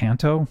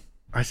 Encanto?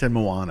 I said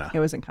Moana. It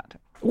was Encanto.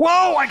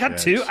 Whoa, I got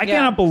two. I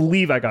cannot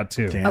believe I got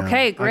two. Damn.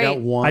 Okay, great. I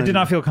got one. I did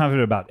not feel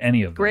confident about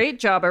any of them. Great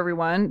job,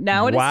 everyone.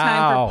 Now it is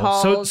time for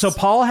Paul's. So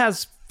Paul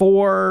has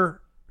 4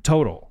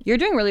 total. You're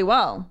doing really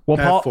well. Well,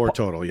 I have Paul 4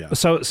 total, yeah.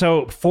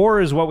 So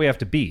 4 is what we have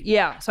to beat.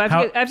 Yeah, so I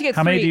have to get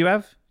How 3. many do you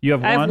have? You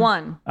have 1? I have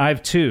 1. I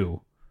have 2.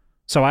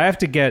 So I have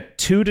to get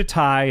 2 to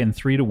tie and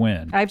 3 to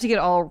win. I have to get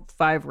all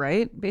 5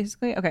 right,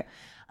 basically. Okay.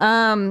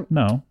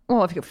 No. Well,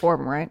 I have to get 4 of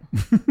them right.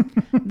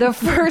 The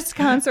first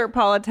concert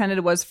Paul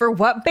attended was for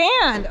what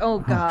band? Oh,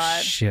 God.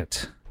 Oh,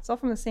 shit. It's all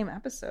from the same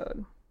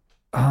episode.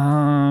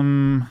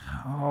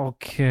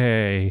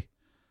 Okay.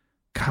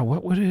 God,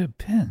 what would it have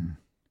been?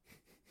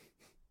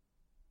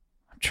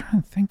 I'm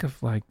trying to think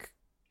of like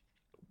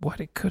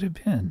what it could have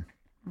been.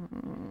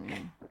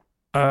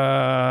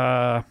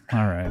 All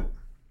right.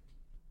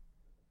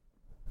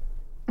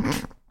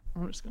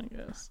 I'm just gonna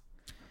guess.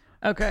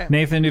 Okay,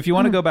 Nathan, if you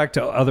want to go back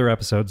to other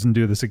episodes and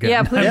do this again.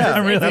 Yeah, please. Yeah,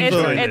 I'm really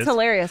enjoying it's this.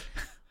 hilarious.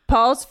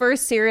 Paul's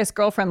first serious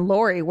girlfriend,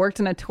 Lori, worked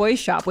in a toy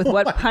shop with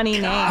what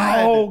punny name?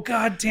 Oh,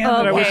 God damn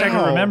it. I wish I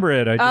could remember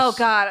it. Oh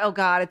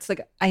God. It's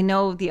like, I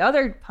know the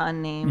other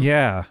pun name.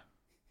 Yeah.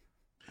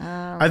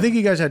 I think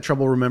you guys had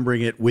trouble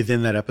remembering it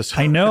within that episode.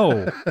 I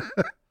know.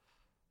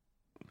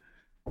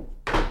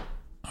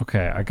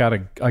 Okay, I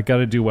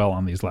gotta do well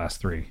on these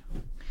last 3.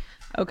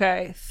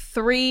 Okay,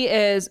 3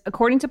 is,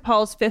 according to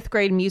Paul's 5th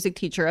grade music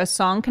teacher, a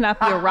song cannot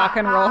be a rock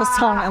and roll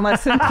song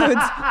unless it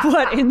includes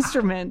what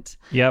instrument?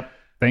 Yep.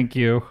 Thank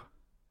you.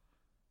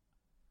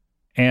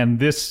 And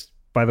this,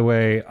 by the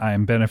way,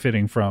 I'm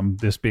benefiting from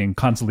this being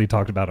constantly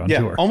talked about on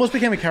tour. Almost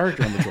became a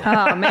character on the tour.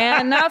 Oh,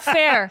 man, not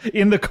fair.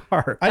 In the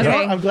car. I know.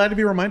 I'm glad to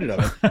be reminded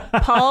of it.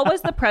 Paul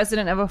was the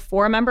president of a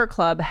 4-member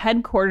club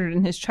headquartered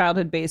in his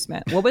childhood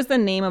basement. What was the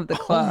name of the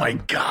club? Oh, my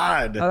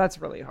God. Oh,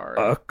 that's really hard.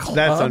 A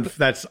club?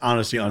 That's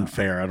honestly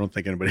unfair. I don't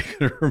think anybody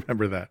can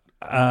remember that.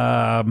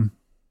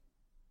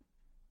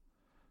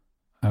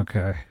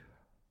 Okay.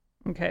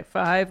 Okay,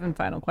 5 and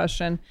final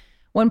question.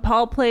 When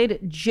Paul played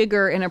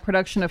Jigger in a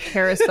production of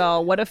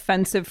Carousel, what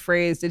offensive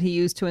phrase did he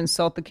use to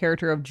insult the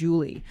character of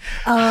Julie?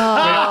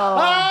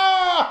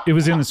 It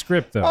was in the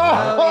script, though.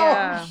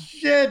 Yeah.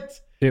 Shit.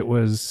 It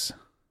was...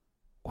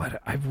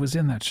 What? I was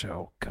in that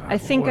show. God, I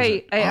think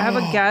I have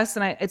a guess,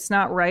 and it's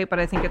not right, but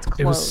I think it's close.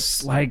 It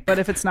was like... But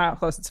if it's not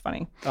close, it's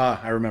funny.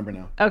 I remember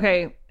now.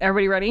 Okay,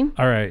 everybody ready?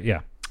 All right, yeah.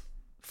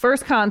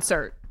 First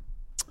concert.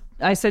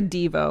 I said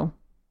Devo.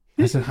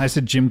 I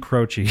said Jim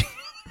Croce.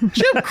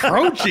 Jim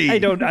Croce. I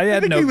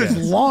had think no he was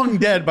guess. long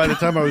dead by the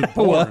time I was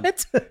born.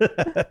 What?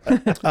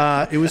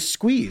 It was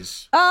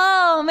Squeeze.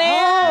 Oh,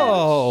 man.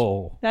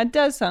 Oh. That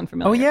does sound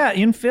familiar. Oh, yeah,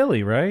 in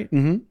Philly, right?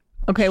 Mm-hmm.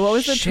 Okay, what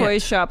was the Shit. toy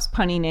shop's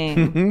punny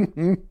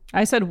name?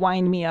 I said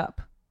Wind Me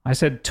Up. I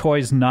said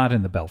toys not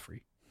in the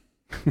Belfry.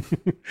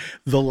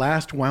 The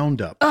Last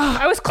Wound Up. Oh,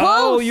 I was close.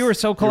 Oh, you were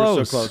so close. You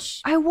were so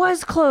close. I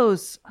was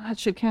close. That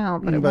should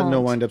count, but it But won't. no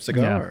wind up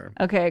cigar.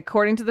 Okay,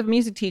 according to the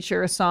music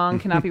teacher, a song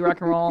cannot be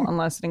rock and roll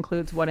unless it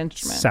includes what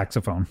instrument?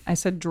 Saxophone. I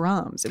said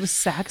drums. It was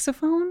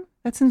saxophone?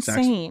 That's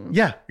insane.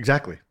 Yeah,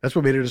 exactly. That's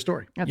what made it a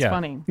story. That's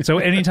funny. So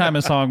anytime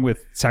a song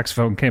with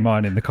saxophone came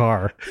on in the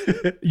car,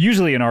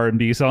 usually an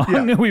R&B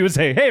song, we would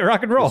say, hey,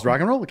 rock and roll. It's rock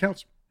and roll. It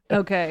counts.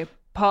 Okay.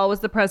 Paul was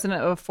the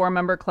president of a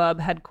 4-member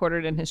club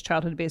headquartered in his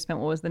childhood basement.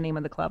 What was the name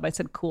of the club? I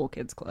said Cool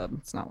Kids Club.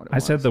 It's not what it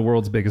was. I said the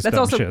world's biggest That's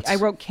dumb also, shits. I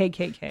wrote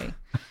KKK.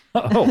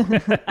 Oh.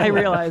 I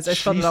realized I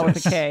spelled it all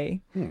with a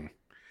K.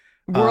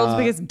 World's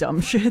biggest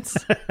dumb shits.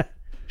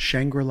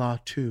 Shangri-La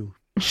 2.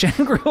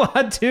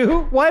 Shangri-La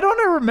 2? Why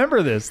don't I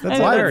remember this? That's I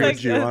know, Why it's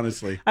hilarious. did you,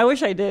 honestly? I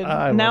wish I did.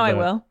 I now I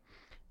love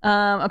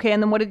will. Okay,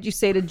 and then what did you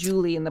say to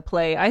Julie in the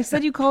play? I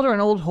said you called her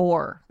an old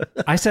whore.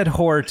 I said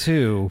whore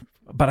too,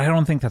 but I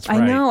don't think that's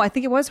right. I know. I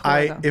think it was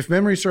whore. though. If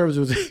memory serves, it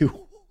was a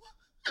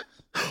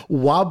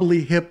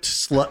wobbly hipped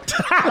slut.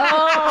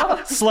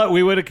 Slut,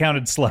 we would have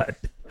counted slut.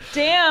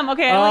 Damn.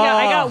 Okay,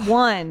 I got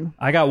one.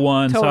 I got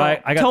one. Total. So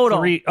I got Total.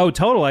 3. Oh,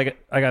 total. I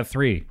got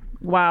 3.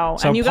 Wow.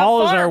 So and you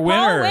Paul got is our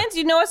winner. Paul wins.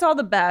 You know us all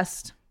the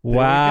best.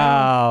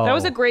 Wow. That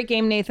was a great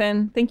game,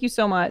 Nathan. Thank you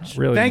so much.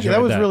 Really Thank you.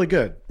 That was really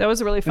good. That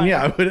was really fun.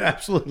 Yeah, I would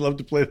absolutely love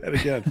to play that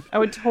again. I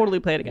would totally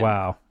play it again.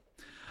 Wow.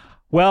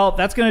 Well,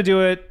 that's going to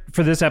do it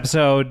for this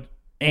episode.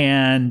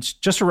 And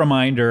just a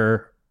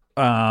reminder,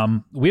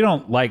 we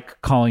don't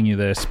like calling you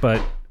this,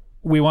 but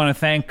we want to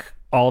thank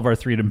all of our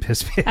Freedom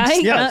Piss Pigs.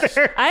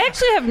 I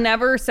actually have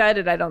never said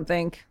it, I don't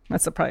think.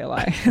 That's probably a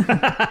lie.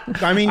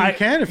 I mean, you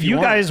can if you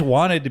want. guys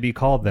wanted to be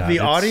called that. The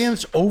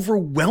audience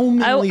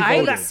overwhelmingly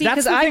voted. See, That's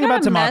because the I thing got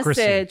about a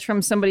democracy. message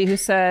from somebody who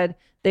said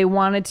they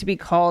wanted to be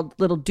called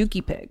Little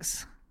Dookie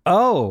Pigs.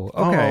 Oh,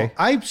 okay.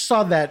 Oh, I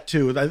saw that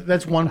too.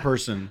 That's one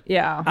person.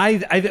 Yeah.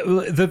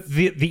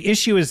 The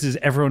issue is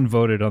everyone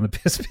voted on the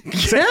Piss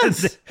Pigs.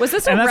 Yes. Was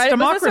this a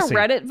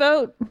Reddit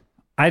vote?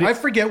 I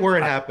forget where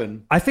it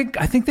happened. I think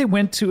they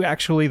went to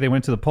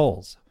the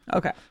polls.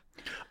 Okay.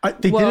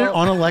 They did it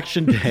on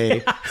election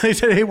day. They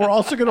said, "Hey, we're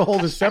also going to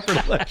hold a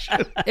separate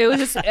election." It was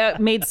just it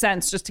made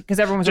sense just because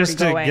everyone was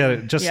just already to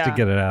going.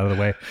 get it out of the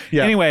way.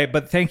 Yeah. Anyway,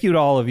 but thank you to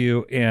all of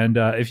you. And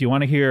if you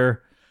want to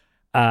hear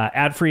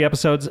ad-free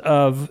episodes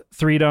of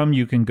Freedom,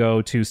 you can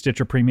go to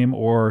Stitcher Premium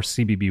or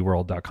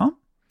cbbworld.com.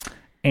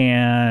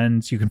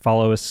 And you can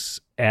follow us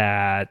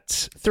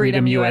at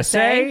Freedom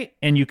USA.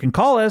 And you can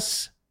call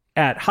us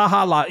at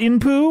Haha La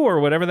Inpu or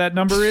whatever that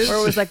number is. Or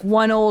it was like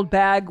one old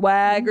bag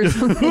wag or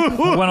something.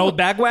 One old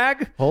bag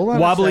wag. Hold on.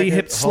 Wobbly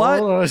hip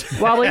slut.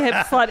 Wobbly hip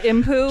slut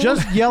impu.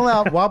 Just yell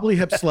out "wobbly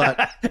hip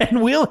slut,"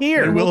 And we'll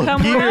hear. And we'll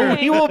come hear. running.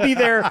 He will be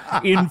there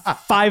in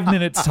 5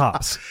 minutes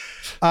tops.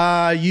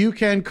 You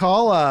can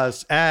call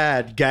us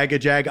at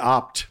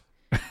GagaJagOpt.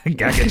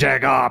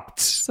 Gagajagopt.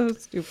 So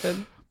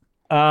stupid.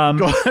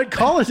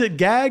 Call us at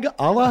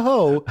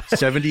GagAlaho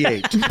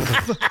 78.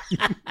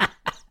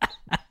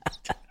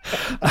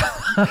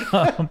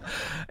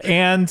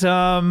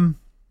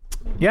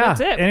 Yeah.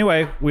 That's it.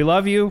 Anyway, we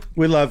love you.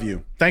 We love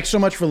you. Thanks so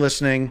much for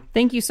listening.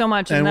 Thank you so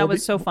much. And that we'll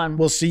was so fun.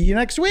 We'll see you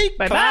next week.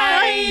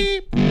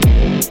 Bye-bye. Bye.